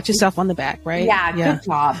 You know, pat yourself on the back, right? Yeah.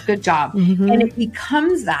 Good job. And it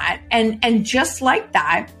becomes that. And just like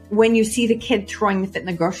that, when you see the kid throwing the fit in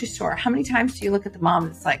the grocery store, how many times do you look at the mom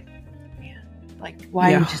and it's like, man, like,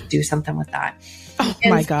 why don't you just do something with that? Oh,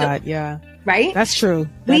 my God. Yeah. Right? That's true.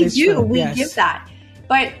 We give that.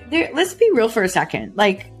 But let's be real for a second.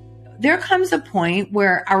 Like, there comes a point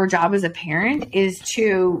where our job as a parent is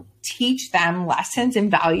to teach them lessons and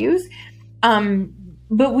values.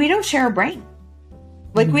 But we don't share a brain.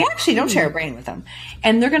 Like, we actually don't share a brain with them.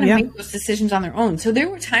 And they're going to make those decisions on their own. So there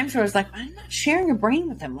were times where I was like, I'm not sharing a brain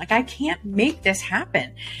with them. Like, I can't make this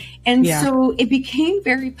happen. And so it became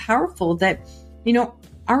very powerful that, you know,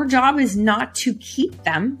 our job is not to keep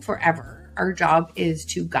them forever. Our job is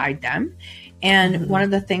to guide them. And one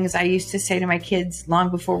of the things I used to say to my kids long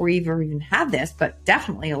before we even had this, but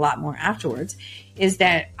definitely a lot more afterwards, is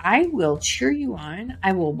that I will cheer you on.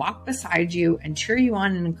 I will walk beside you and cheer you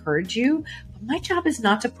on and encourage you. But my job is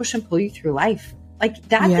not to push and pull you through life. Like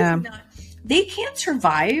that is not, they can't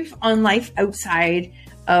survive on life outside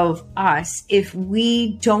of us if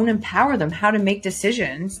we don't empower them how to make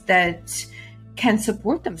decisions that can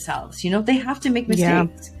support themselves. You know, they have to make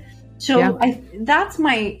mistakes. So that's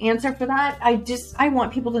my answer for that. I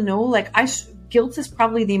want people to know, like, guilt is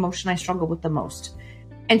probably the emotion I struggle with the most.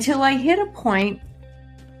 Until I hit a point,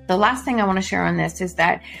 the last thing I want to share on this is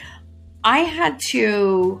that I had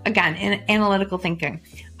to, again, in analytical thinking,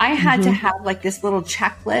 I had to have like this little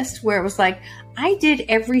checklist where it was like, I did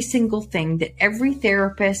every single thing that every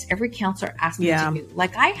therapist, every counselor asked me to do.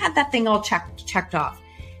 Like I had that thing all checked off.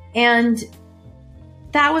 And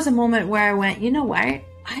that was a moment where I went, you know what?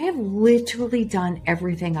 I have literally done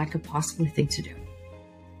everything I could possibly think to do.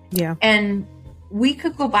 Yeah. And we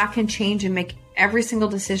could go back and change and make every single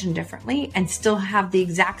decision differently and still have the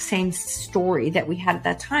exact same story that we had at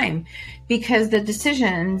that time, because the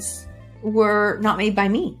decisions were not made by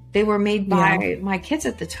me. They were made by my kids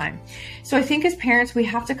at the time. So I think as parents, we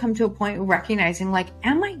have to come to a point of recognizing, like,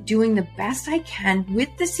 am I doing the best I can with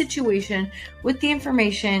the situation, with the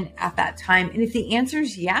information at that time? And if the answer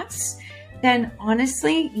is yes, then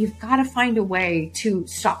honestly, you've got to find a way to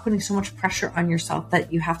stop putting so much pressure on yourself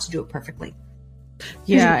that you have to do it perfectly.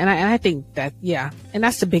 Yeah. And I think that, and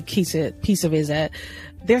that's the big piece of it, is that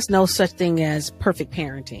there's no such thing as perfect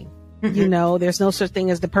parenting. You know, there's no such thing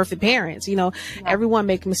as the perfect parents. You know, everyone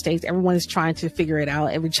makes mistakes. Everyone is trying to figure it out.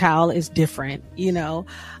 Every child is different, you know,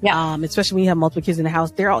 especially when you have multiple kids in the house.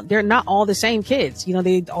 They're not all the same kids. You know,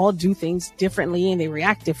 they all do things differently and they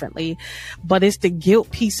react differently. But it's the guilt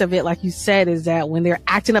piece of it, like you said, is that when they're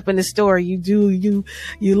acting up in the store, you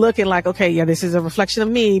look at like, okay, yeah, this is a reflection of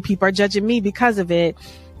me. People are judging me because of it.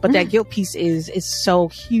 But that guilt piece is so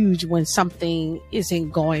huge when something isn't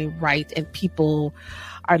going right and people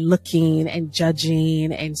are looking and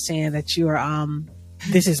judging and saying that you're,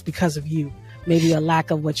 this is because of you, maybe a lack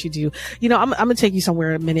of what you do. You know, I'm going to take you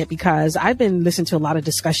somewhere in a minute, because I've been listening to a lot of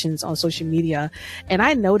discussions on social media, and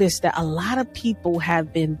I noticed that a lot of people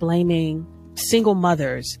have been blaming single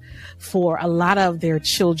mothers for a lot of their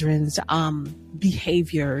children's,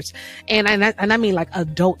 behaviors. And I mean like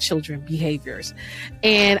adult children behaviors.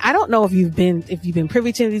 And I don't know if you've been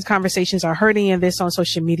privy to these conversations or heard any of this on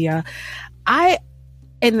social media.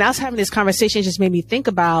 And us having this conversation just made me think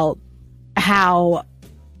about how,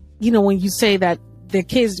 you know, when you say that our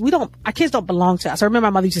kids don't belong to us. I remember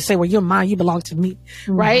my mother used to say, well, you're mine, you belong to me.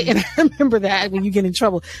 Right. And I remember that when you get in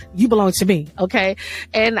trouble, you belong to me. Okay.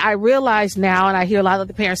 And I realize now, and I hear a lot of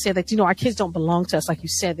the parents say that, you know, our kids don't belong to us. Like you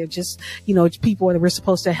said, they're just, you know, people that we're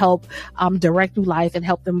supposed to help, direct through life and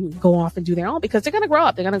help them go off and do their own, because they're going to grow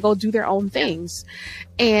up. They're going to go do their own things.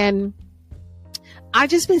 And I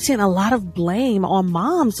just been seeing a lot of blame on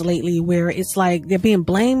moms lately, where it's like they're being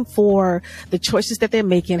blamed for the choices that they're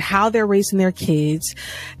making, how they're raising their kids.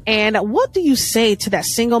 And what do you say to that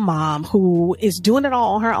single mom who is doing it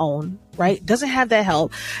all on her own, right? Doesn't have that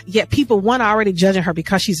help, yet people, are already judging her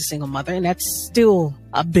because she's a single mother. And that's still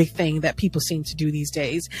a big thing that people seem to do these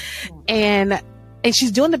days. And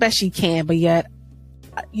she's doing the best she can, but yet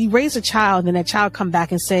you raise a child and then that child come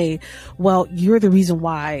back and say, well, you're the reason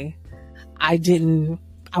why I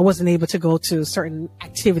wasn't able to go to certain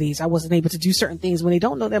activities. I wasn't able to do certain things, when they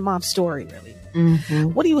don't know their mom's story, really.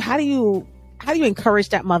 How do you encourage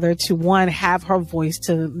that mother to, one, have her voice,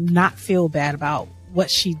 to not feel bad about what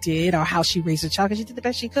she did or how she raised a child, because she did the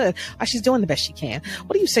best she could, or she's doing the best she can?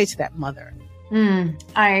 What do you say to that mother?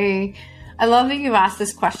 I love that you asked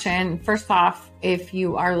this question. First off, if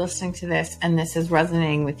you are listening to this and this is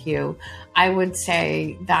resonating with you, I would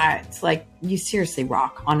say that, like, you seriously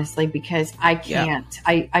rock, honestly, because I can't.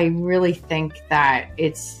 I really think that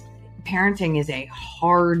parenting is a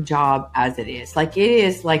hard job as it is. Like, it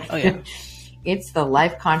is like, it's the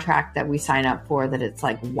life contract that we sign up for, that it's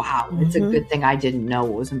like, wow, it's a good thing I didn't know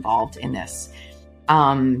what was involved in this.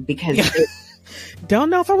 Because don't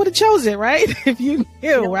know if I would have chosen it, right? If you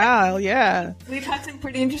knew. Wow. Yeah. We've had some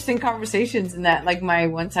pretty interesting conversations in that. Like, my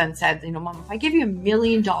one son said, you know, Mom, if I give you $1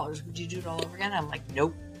 million, would you do it all over again? I'm like,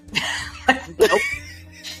 nope. Nope.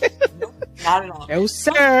 Nope. Not at all. No,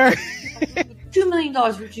 sir. $2 million,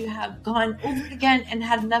 would you have gone over it again and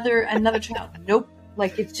had another child? Nope.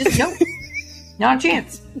 Like, it's just nope. Not a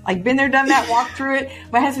chance. Like, been there, done that, walked through it.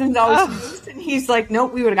 My husband's always, and he's like,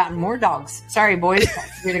 nope, we would have gotten more dogs. Sorry, boys.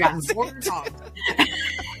 We would have gotten more dogs.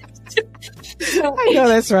 So, I know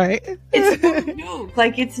that's right. It's a joke.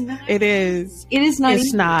 Like, it's not. It is. It is not. It's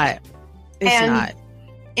easy. not. It's not.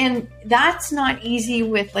 And that's not easy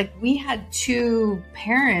with, like, we had two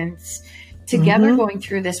parents together going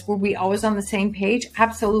through this. Were we always on the same page?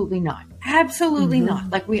 Absolutely not. Absolutely not.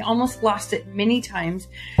 Like, we almost lost it many times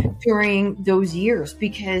during those years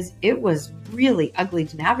because it was really ugly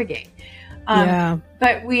to navigate.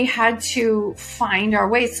 But we had to find our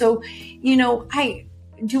way. So, you know, I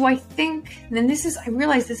think, and I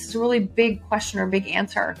realize this is a really big question or big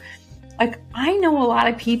answer. Like, I know a lot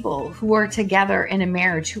of people who are together in a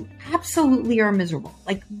marriage who absolutely are miserable,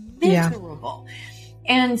 like miserable.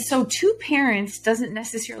 And so two parents doesn't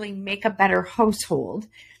necessarily make a better household,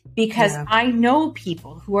 because I know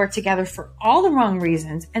people who are together for all the wrong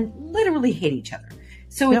reasons and literally hate each other.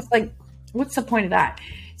 So it's like, what's the point of that?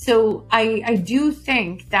 So I do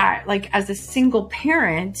think that, like, as a single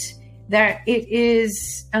parent, that it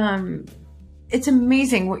is, it's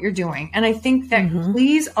amazing what you're doing. And I think that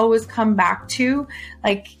please always come back to,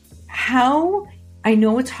 like, how I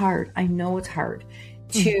know it's hard. I know it's hard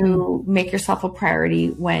to make yourself a priority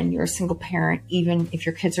when you're a single parent, even if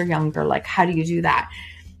your kids are younger. Like, how do you do that?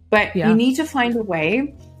 But you need to find a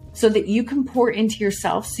way so that you can pour into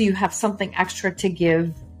yourself, so you have something extra to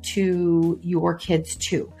give to your kids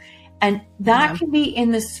too. And that can be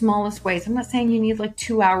in the smallest ways. I'm not saying you need like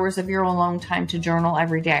 2 hours of your alone time to journal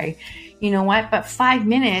every day. You know what? But 5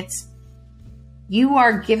 minutes, you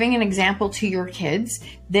are giving an example to your kids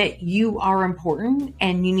that you are important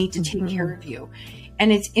and you need to take care of you.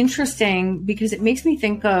 And it's interesting because it makes me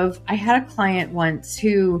think of, I had a client once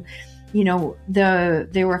who, you know,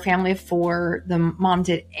 they were a family of 4. The mom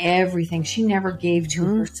did everything. She never gave to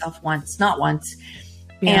herself once, not once.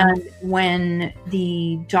 Yeah. And when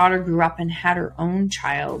the daughter grew up and had her own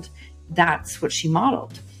child, that's what she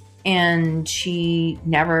modeled. And she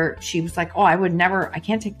was like, oh, I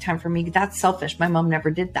can't take time for me. That's selfish. My mom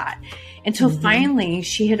never did that. Until finally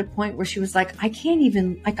she hit a point where she was like, I can't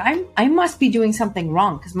even, like, I must be doing something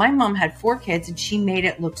wrong, because my mom had 4 kids and she made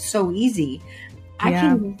it look so easy. I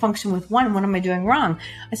can't even function with one. What am I doing wrong?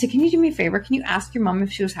 I said, can you do me a favor? Can you ask your mom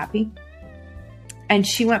if she was happy? And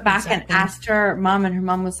she went back and asked her mom, and her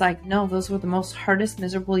mom was like, no, those were the most hardest,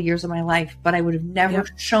 miserable years of my life, but I would have never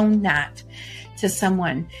shown that to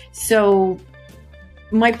someone. So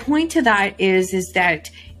my point to that is that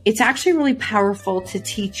it's actually really powerful to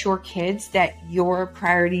teach your kids that you're a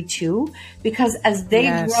priority too, because as they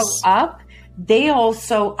grow up, they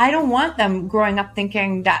also, I don't want them growing up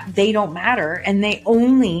thinking that they don't matter and they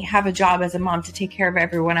only have a job as a mom to take care of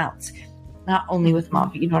everyone else. Not only with mom,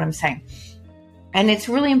 but you know what I'm saying? And it's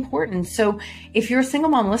really important. So if you're a single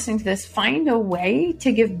mom listening to this, find a way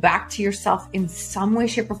to give back to yourself in some way,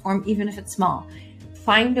 shape, or form, even if it's small.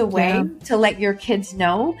 Find a way to let your kids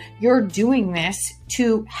know you're doing this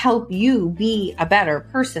to help you be a better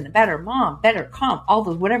person, a better mom, better calm, all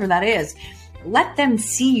those, whatever that is. Let them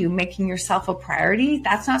see you making yourself a priority.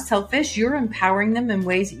 That's not selfish. You're empowering them in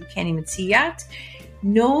ways that you can't even see yet.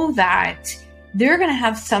 Know that they're going to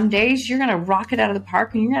have some days you're going to rock it out of the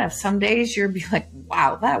park, and you're going to have some days you're going to be like,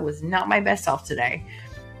 wow, that was not my best self today.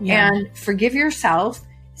 And forgive yourself,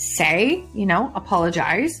 say,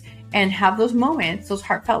 apologize, and have those moments, those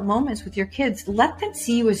heartfelt moments with your kids. Let them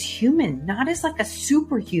see you as human, not as like a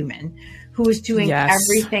superhuman who is doing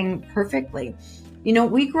everything perfectly.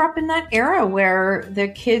 We grew up in that era where the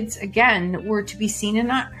kids, again, were to be seen and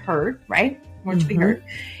not heard, right? Were to be heard.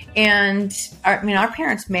 And our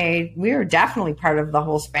parents we were definitely part of the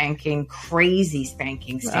whole crazy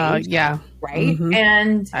spanking stage. Right.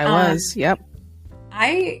 And I was,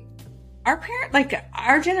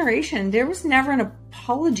 our generation, there was never an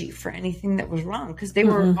apology for anything that was wrong, because they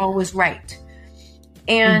were always right.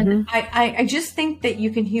 And I just think that you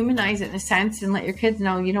can humanize it in a sense and let your kids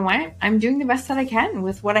know, you know what, I'm doing the best that I can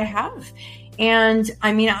with what I have. And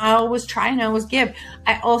I always try and I always give.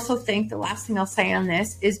 I also think the last thing I'll say on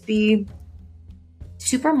this is be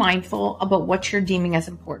super mindful about what you're deeming as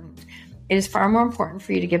important. It is far more important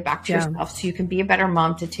for you to give back to yourself so you can be a better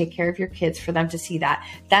mom, to take care of your kids, for them to see that,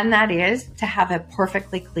 than that is to have a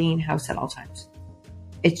perfectly clean house at all times.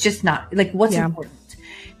 It's just not like what's important.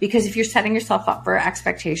 Because if you're setting yourself up for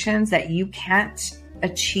expectations that you can't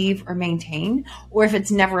achieve or maintain, or if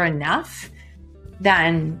it's never enough,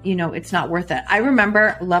 then, it's not worth it. I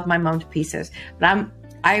remember, love my mom to pieces, but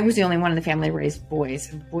I was the only one in the family that raised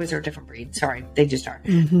boys, and boys are a different breed. Sorry, they just are.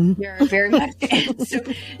 They're very much. So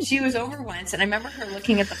she was over once, and I remember her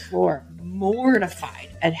looking at the floor, mortified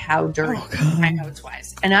at how dirty my house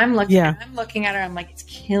was. And I'm looking at her, I'm like, it's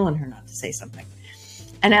killing her not to say something.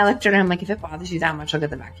 And I looked at her, I'm like, if it bothers you that much, I'll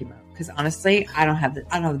get the vacuum out. Because honestly, I don't have the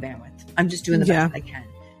bandwidth. I'm just doing the best I can.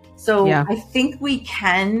 So I think we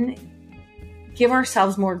can give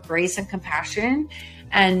ourselves more grace and compassion,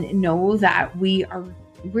 and know that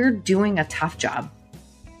we're doing a tough job.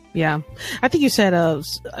 Yeah. I think you said,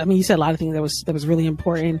 you said a lot of things that was really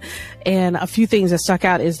important. And a few things that stuck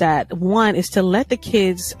out is that one is to let the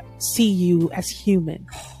kids see you as human.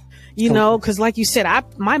 Because like you said,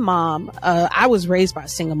 my mom, I was raised by a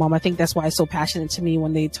single mom. I think that's why it's so passionate to me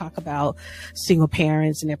when they talk about single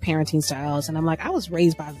parents and their parenting styles. And I'm like, I was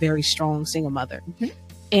raised by a very strong single mother.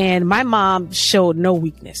 And my mom showed no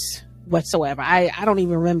weakness. whatsoever. I don't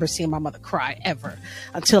even remember seeing my mother cry ever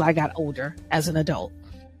until I got older as an adult.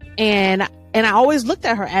 And I always looked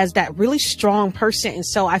at her as that really strong person. And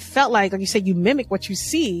so I felt like you said, you mimic what you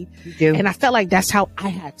see. You do. And I felt like that's how I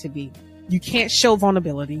had to be. You can't show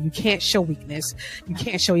vulnerability. You can't show weakness. You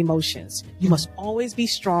can't show emotions. You must always be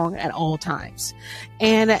strong at all times.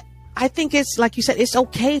 And I think it's like you said, it's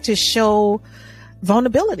okay to show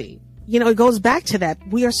vulnerability. You know, it goes back to that.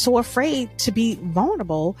 We are so afraid to be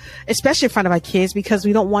vulnerable, especially in front of our kids, because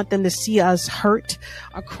we don't want them to see us hurt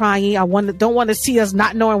or crying. Don't want to see us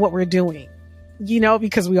not knowing what we're doing, you know,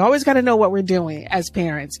 because we always got to know what we're doing as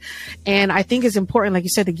parents. And I think it's important, like you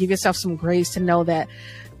said, to give yourself some grace to know that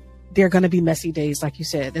there are going to be messy days. Like you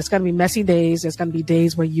said, there's going to be messy days. There's going to be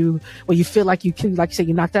days where you feel like you can, like you said,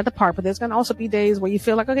 you knocked out the park, but there's going to also be days where you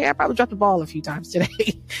feel like, okay, I probably dropped the ball a few times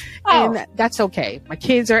today. And that's okay. My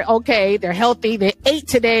kids are okay. They're healthy. They ate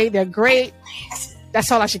today. They're great. That's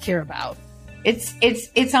all I should care about. It's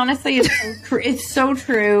honestly, it's so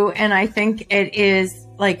true. And I think it is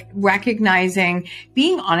like recognizing,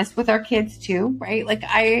 being honest with our kids too, right? Like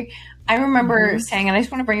I remember saying, and I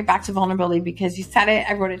just want to bring it back to vulnerability because you said it,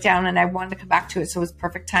 I wrote it down and I wanted to come back to it. So it was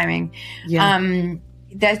perfect timing. Yeah.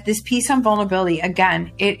 That this piece on vulnerability,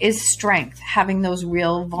 again, it is strength, having those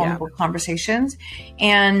real vulnerable conversations.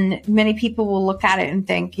 And many people will look at it and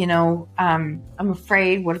think, you know, I'm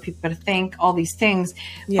afraid, what are people going to think, all these things.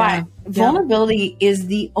 But vulnerability is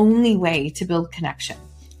the only way to build connection.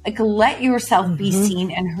 Like, let yourself be seen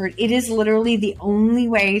and heard. It is literally the only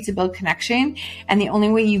way to build connection. And the only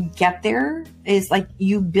way you get there is like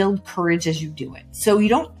you build courage as you do it. So you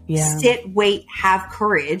don't sit, wait, have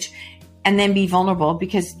courage, and then be vulnerable,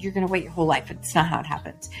 because you're going to wait your whole life. It's not how it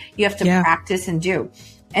happens. You have to practice and do.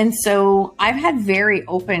 And so I've had very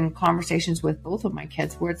open conversations with both of my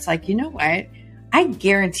kids where it's like, you know what? I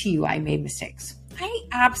guarantee you I made mistakes. I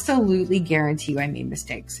absolutely guarantee you I made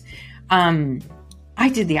mistakes. I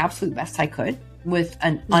did the absolute best I could with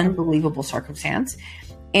an unbelievable circumstance.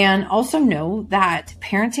 And also know that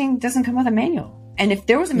parenting doesn't come with a manual. And if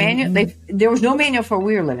there was a manual, there was no manual for what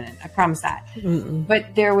we were living in. I promise that.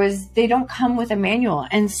 But they don't come with a manual.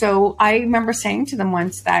 And so I remember saying to them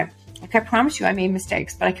once that, like, I promise you I made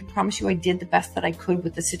mistakes, but I can promise you I did the best that I could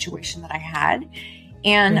with the situation that I had.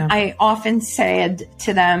 And I often said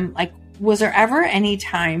to them, like, was there ever any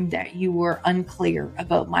time that you were unclear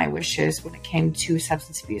about my wishes when it came to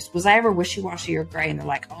substance abuse? Was I ever wishy-washy or gray? And they're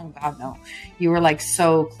like, oh God, no. You were like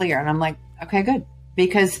so clear. And I'm like, okay, good.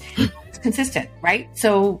 Because it's consistent, right?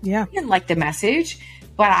 So I didn't like the message,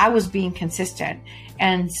 but I was being consistent.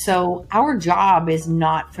 And so our job is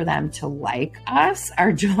not for them to like us.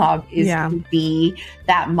 Our job is to be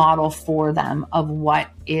that model for them of what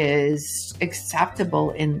is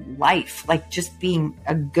acceptable in life, like just being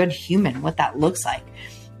a good human, what that looks like.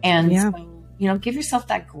 And so, you know, give yourself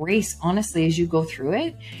that grace, honestly, as you go through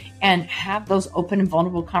it, and have those open and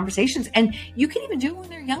vulnerable conversations. And you can even do it when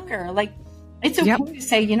they're younger. Like, it's okay to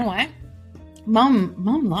say, you know what? Mom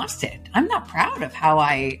lost it. I'm not proud of how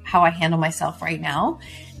I handle myself right now,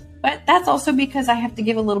 but that's also because I have to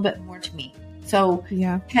give a little bit more to me. So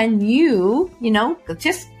can you know,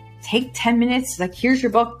 just take 10 minutes, like, here's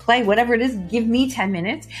your book, play, whatever it is, give me 10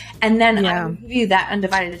 minutes. And then I will give you that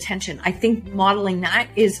undivided attention. I think modeling that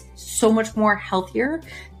is so much more healthier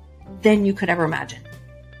than you could ever imagine.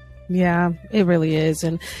 Yeah, it really is.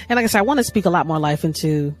 And like I said, I want to speak a lot more life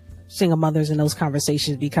into single mothers in those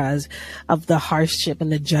conversations because of the hardship and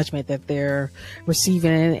the judgment that they're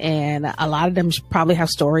receiving. And a lot of them probably have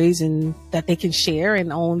stories and that they can share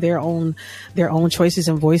and own their own choices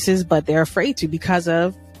and voices, but they're afraid to because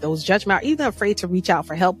of those judgment, or even afraid to reach out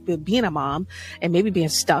for help with being a mom and maybe being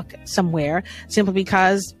stuck somewhere simply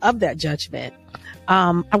because of that judgment.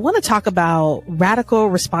 I want to talk about radical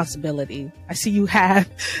responsibility. I see you have,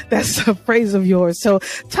 that's a phrase of yours. So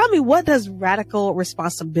tell me, what does radical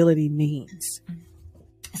responsibility means?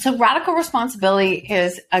 So radical responsibility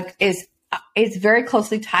is very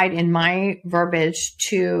closely tied in my verbiage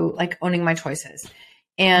to like owning my choices.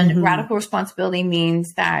 And radical responsibility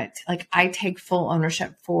means that, like, I take full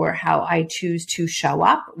ownership for how I choose to show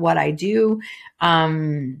up, what I do. I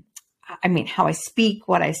mean, how I speak,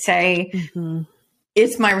 what I say.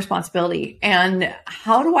 It's my responsibility. And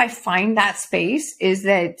how do I find that space is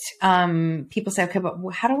that people say, okay, but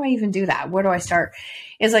how do I even do that? Where do I start?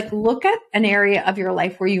 Is like, look at an area of your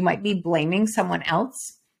life where you might be blaming someone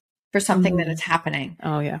else for something that is happening.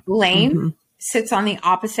 Oh, yeah. Blame sits on the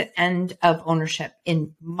opposite end of ownership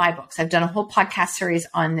in my books. I've done a whole podcast series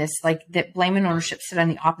on this, like that blame and ownership sit on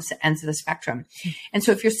the opposite ends of the spectrum. And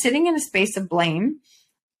so if you're sitting in a space of blame,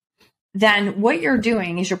 then what you're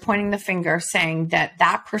doing is you're pointing the finger saying that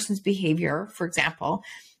that person's behavior, for example,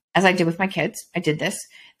 as I did with my kids, I did this,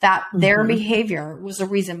 that their behavior was the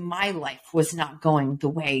reason my life was not going the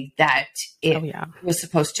way that it was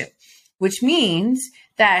supposed to, which means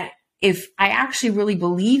that if I actually really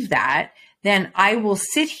believe that, then I will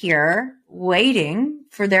sit here waiting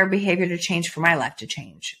for their behavior to change for my life to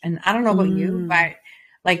change. And I don't know about you, but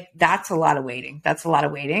like, that's a lot of waiting. That's a lot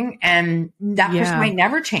of waiting. And that person might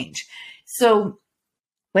never change. So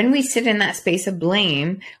when we sit in that space of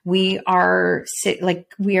blame, we are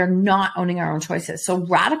not owning our own choices. So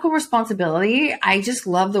radical responsibility, I just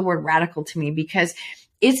love the word radical to me because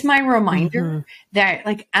it's my reminder that,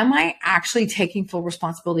 like, am I actually taking full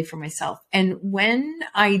responsibility for myself? And when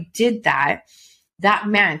I did that, that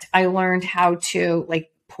meant I learned how to,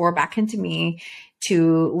 like, pour back into me,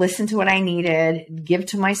 to listen to what I needed, give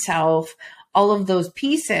to myself, all of those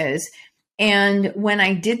pieces. And when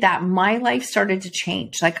I did that, my life started to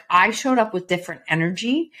change. Like, I showed up with different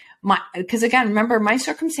energy. Because again, remember, my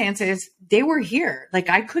circumstances, they were here.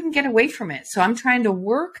 Like, I couldn't get away from it. So I'm trying to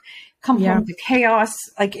work, come home to chaos.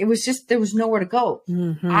 Like, it was just, there was nowhere to go.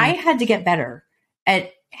 I had to get better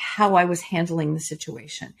at how I was handling the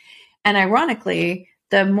situation. And ironically,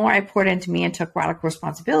 the more I poured into me and took radical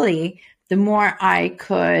responsibility, the more I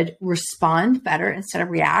could respond better instead of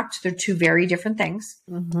react. They're two very different things,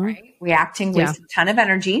 right? Reacting wastes a ton of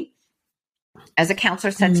energy. As a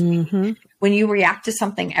counselor said to me, when you react to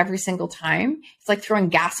something every single time, it's like throwing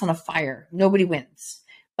gas on a fire. Nobody wins.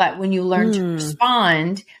 But when you learn to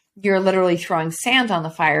respond, you're literally throwing sand on the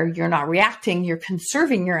fire. You're not reacting. You're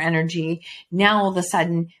conserving your energy. Now, all of a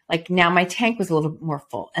sudden, like, now my tank was a little bit more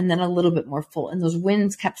full and then a little bit more full. And those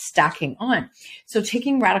wins kept stacking on. So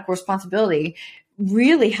taking radical responsibility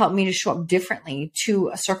really helped me to show up differently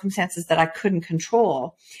to circumstances that I couldn't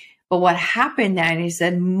control. But what happened then is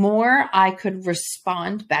that more I could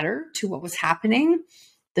respond better to what was happening,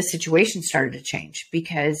 the situation started to change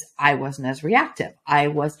because I wasn't as reactive.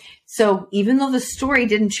 So even though the story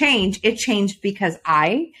didn't change, it changed because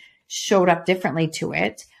I showed up differently to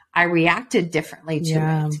it. I reacted differently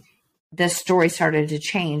to it. The story started to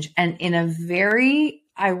change. And in a very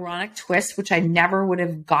ironic twist, which I never would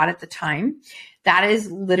have got at the time, that is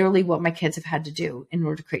literally what my kids have had to do in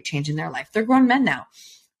order to create change in their life. They're grown men now.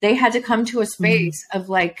 They had to come to a space of,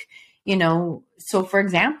 like, you know, so for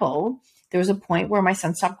example, there was a point where my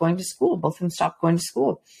son stopped going to school. Both of them stopped going to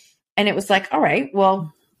school. And it was like, all right,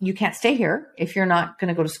 well, you can't stay here if you're not going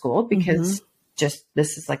to go to school because just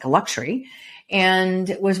this is like a luxury. And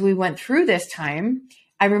as we went through this time,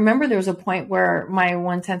 I remember there was a point where my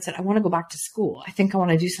one son said, I want to go back to school. I think I want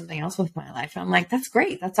to do something else with my life. And I'm like, that's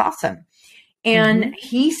great. That's awesome. And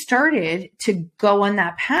he started to go on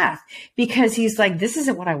that path because he's like, this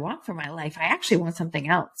isn't what I want for my life. I actually want something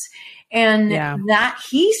else. And that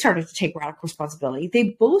he started to take radical responsibility. They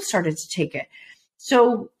both started to take it.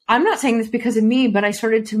 So I'm not saying this because of me, but I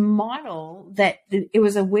started to model that it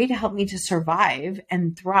was a way to help me to survive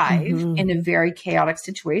and thrive in a very chaotic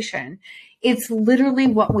situation. It's literally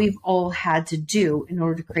what we've all had to do in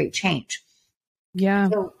order to create change. Yeah.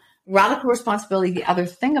 So radical responsibility, the other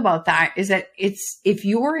thing about that is that if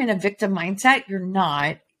you're in a victim mindset, you're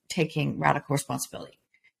not taking radical responsibility.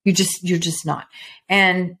 You're just not.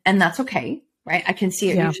 And that's okay, right? I can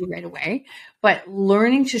see it usually right away, but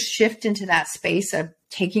learning to shift into that space of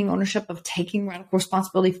taking ownership, of taking radical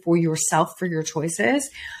responsibility for yourself, for your choices,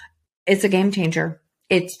 it's a game changer.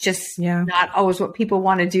 It's just not always what people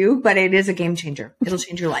want to do, but it is a game changer. It'll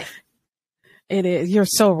change your life. It is. You're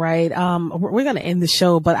so right. We're going to end the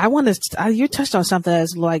show, but I want to, you touched on something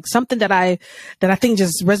that's like something that I think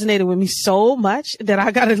just resonated with me so much that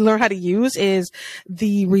I got to learn how to use is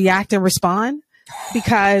the react and respond.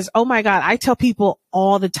 Because, oh my God, I tell people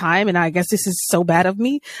all the time, and I guess this is so bad of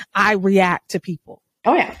me, I react to people.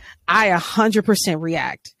 Oh yeah. I 100%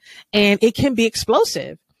 react, and it can be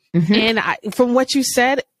explosive. And from what you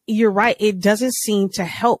said, you're right. It doesn't seem to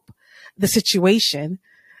help the situation.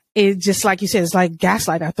 It just, like you said, it's like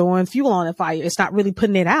gaslight or throwing fuel on the fire. It's not really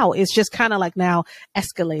putting it out. It's just kind of like now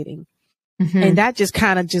escalating. And that just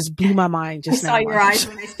kind of just blew my mind just now. I saw your eyes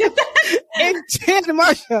when I said that. It did,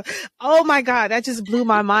 Marsha. Oh my God. That just blew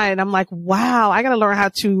my mind. I'm like, wow, I got to learn how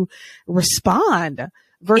to respond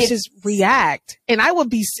versus react. And I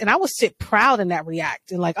would sit proud in that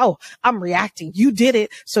react and like, oh, I'm reacting. You did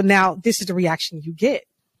it. So now this is the reaction you get.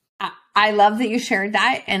 I love that you shared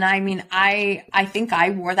that. And I mean, I think I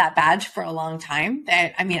wore that badge for a long time.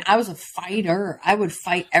 I was a fighter. I would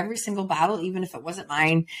fight every single battle, even if it wasn't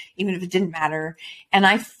mine, even if it didn't matter. And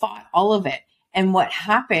I fought all of it. And what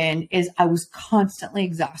happened is I was constantly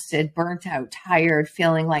exhausted, burnt out, tired,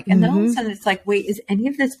 feeling like, and then all of a sudden it's like, wait, is any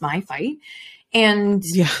of this my fight? And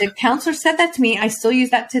the counselor said that to me. I still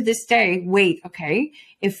use that to this day. Wait, okay.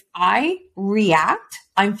 If I react,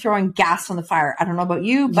 I'm throwing gas on the fire. I don't know about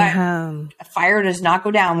you, but a fire does not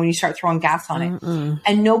go down when you start throwing gas on it.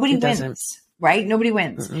 And nobody wins, right? Nobody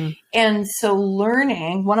wins. And so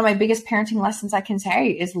learning, one of my biggest parenting lessons I can say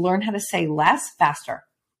is learn how to say less, faster.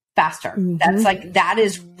 That's like, that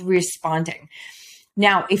is responding.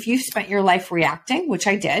 Now, if you've spent your life reacting, which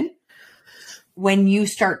I did, when you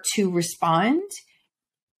start to respond,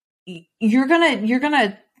 you're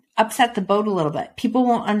gonna upset the boat a little bit. People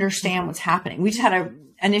won't understand what's happening. We just had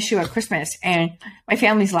an issue at Christmas, and my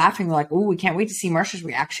family's laughing. They're like, "Oh, we can't wait to see Marsha's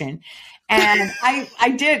reaction." And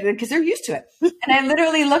I did, because they're used to it. And I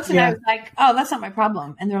literally looked and I was like, "Oh, that's not my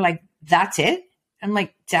problem." And they're like, "That's it?" I'm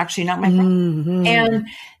like, "It's actually not my problem." And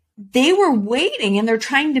they were waiting and they're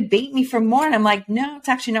trying to bait me for more. And I'm like, no, it's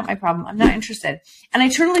actually not my problem. I'm not interested. And I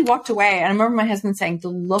totally walked away. And I remember my husband saying, the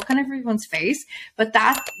look on everyone's face, but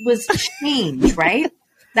that was change, right?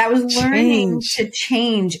 That was learning to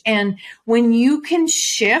change. And when you can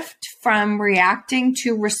shift from reacting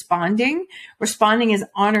to responding is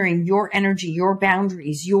honoring your energy, your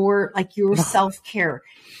boundaries, your self-care.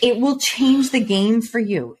 It will change the game for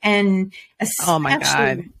you. And especially, oh my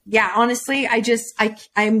God. Yeah, honestly,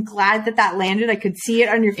 I'm glad that landed. I could see it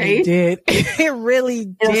on your face. It did. It really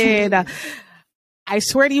did. I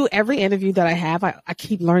swear to you, every interview that I have, I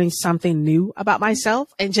keep learning something new about myself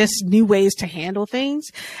and just new ways to handle things.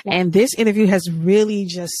 And this interview has really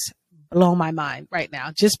just blown my mind right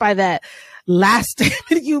now. Just by that last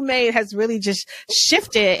statement you made has really just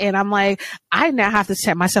shifted. And I'm like, I now have to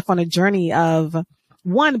set myself on a journey of,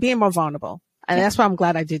 one, being more vulnerable. And that's why I'm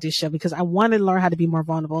glad I did this show, because I want to learn how to be more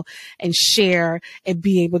vulnerable and share and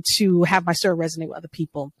be able to have my story resonate with other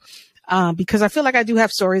people. Because I feel like I do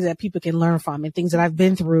have stories that people can learn from and things that I've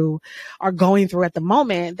been through or going through at the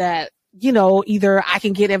moment that, either I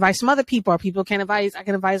can get advice from other people or people can I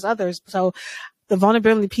can advise others. So the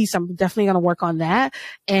vulnerability piece, I'm definitely going to work on that.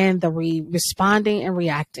 And the responding and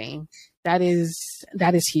reacting. That is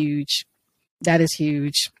huge. That is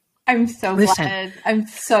huge. I'm so glad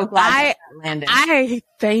that landed. I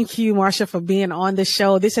thank you, Marsha, for being on the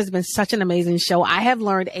show. This has been such an amazing show. I have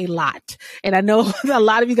learned a lot. And I know a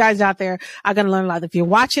lot of you guys out there are going to learn a lot. If you're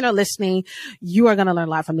watching or listening, you are going to learn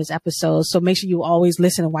a lot from this episode. So make sure you always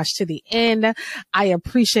listen and watch to the end. I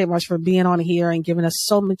appreciate Marsha for being on here and giving us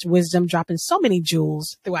so much wisdom, dropping so many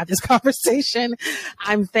jewels throughout this conversation.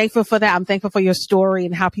 I'm thankful for that. I'm thankful for your story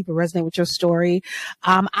and how people resonate with your story.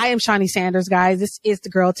 I am Shani Sanders, guys. This is the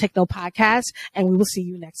Girl Techno Podcast, and we will see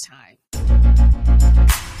you next time.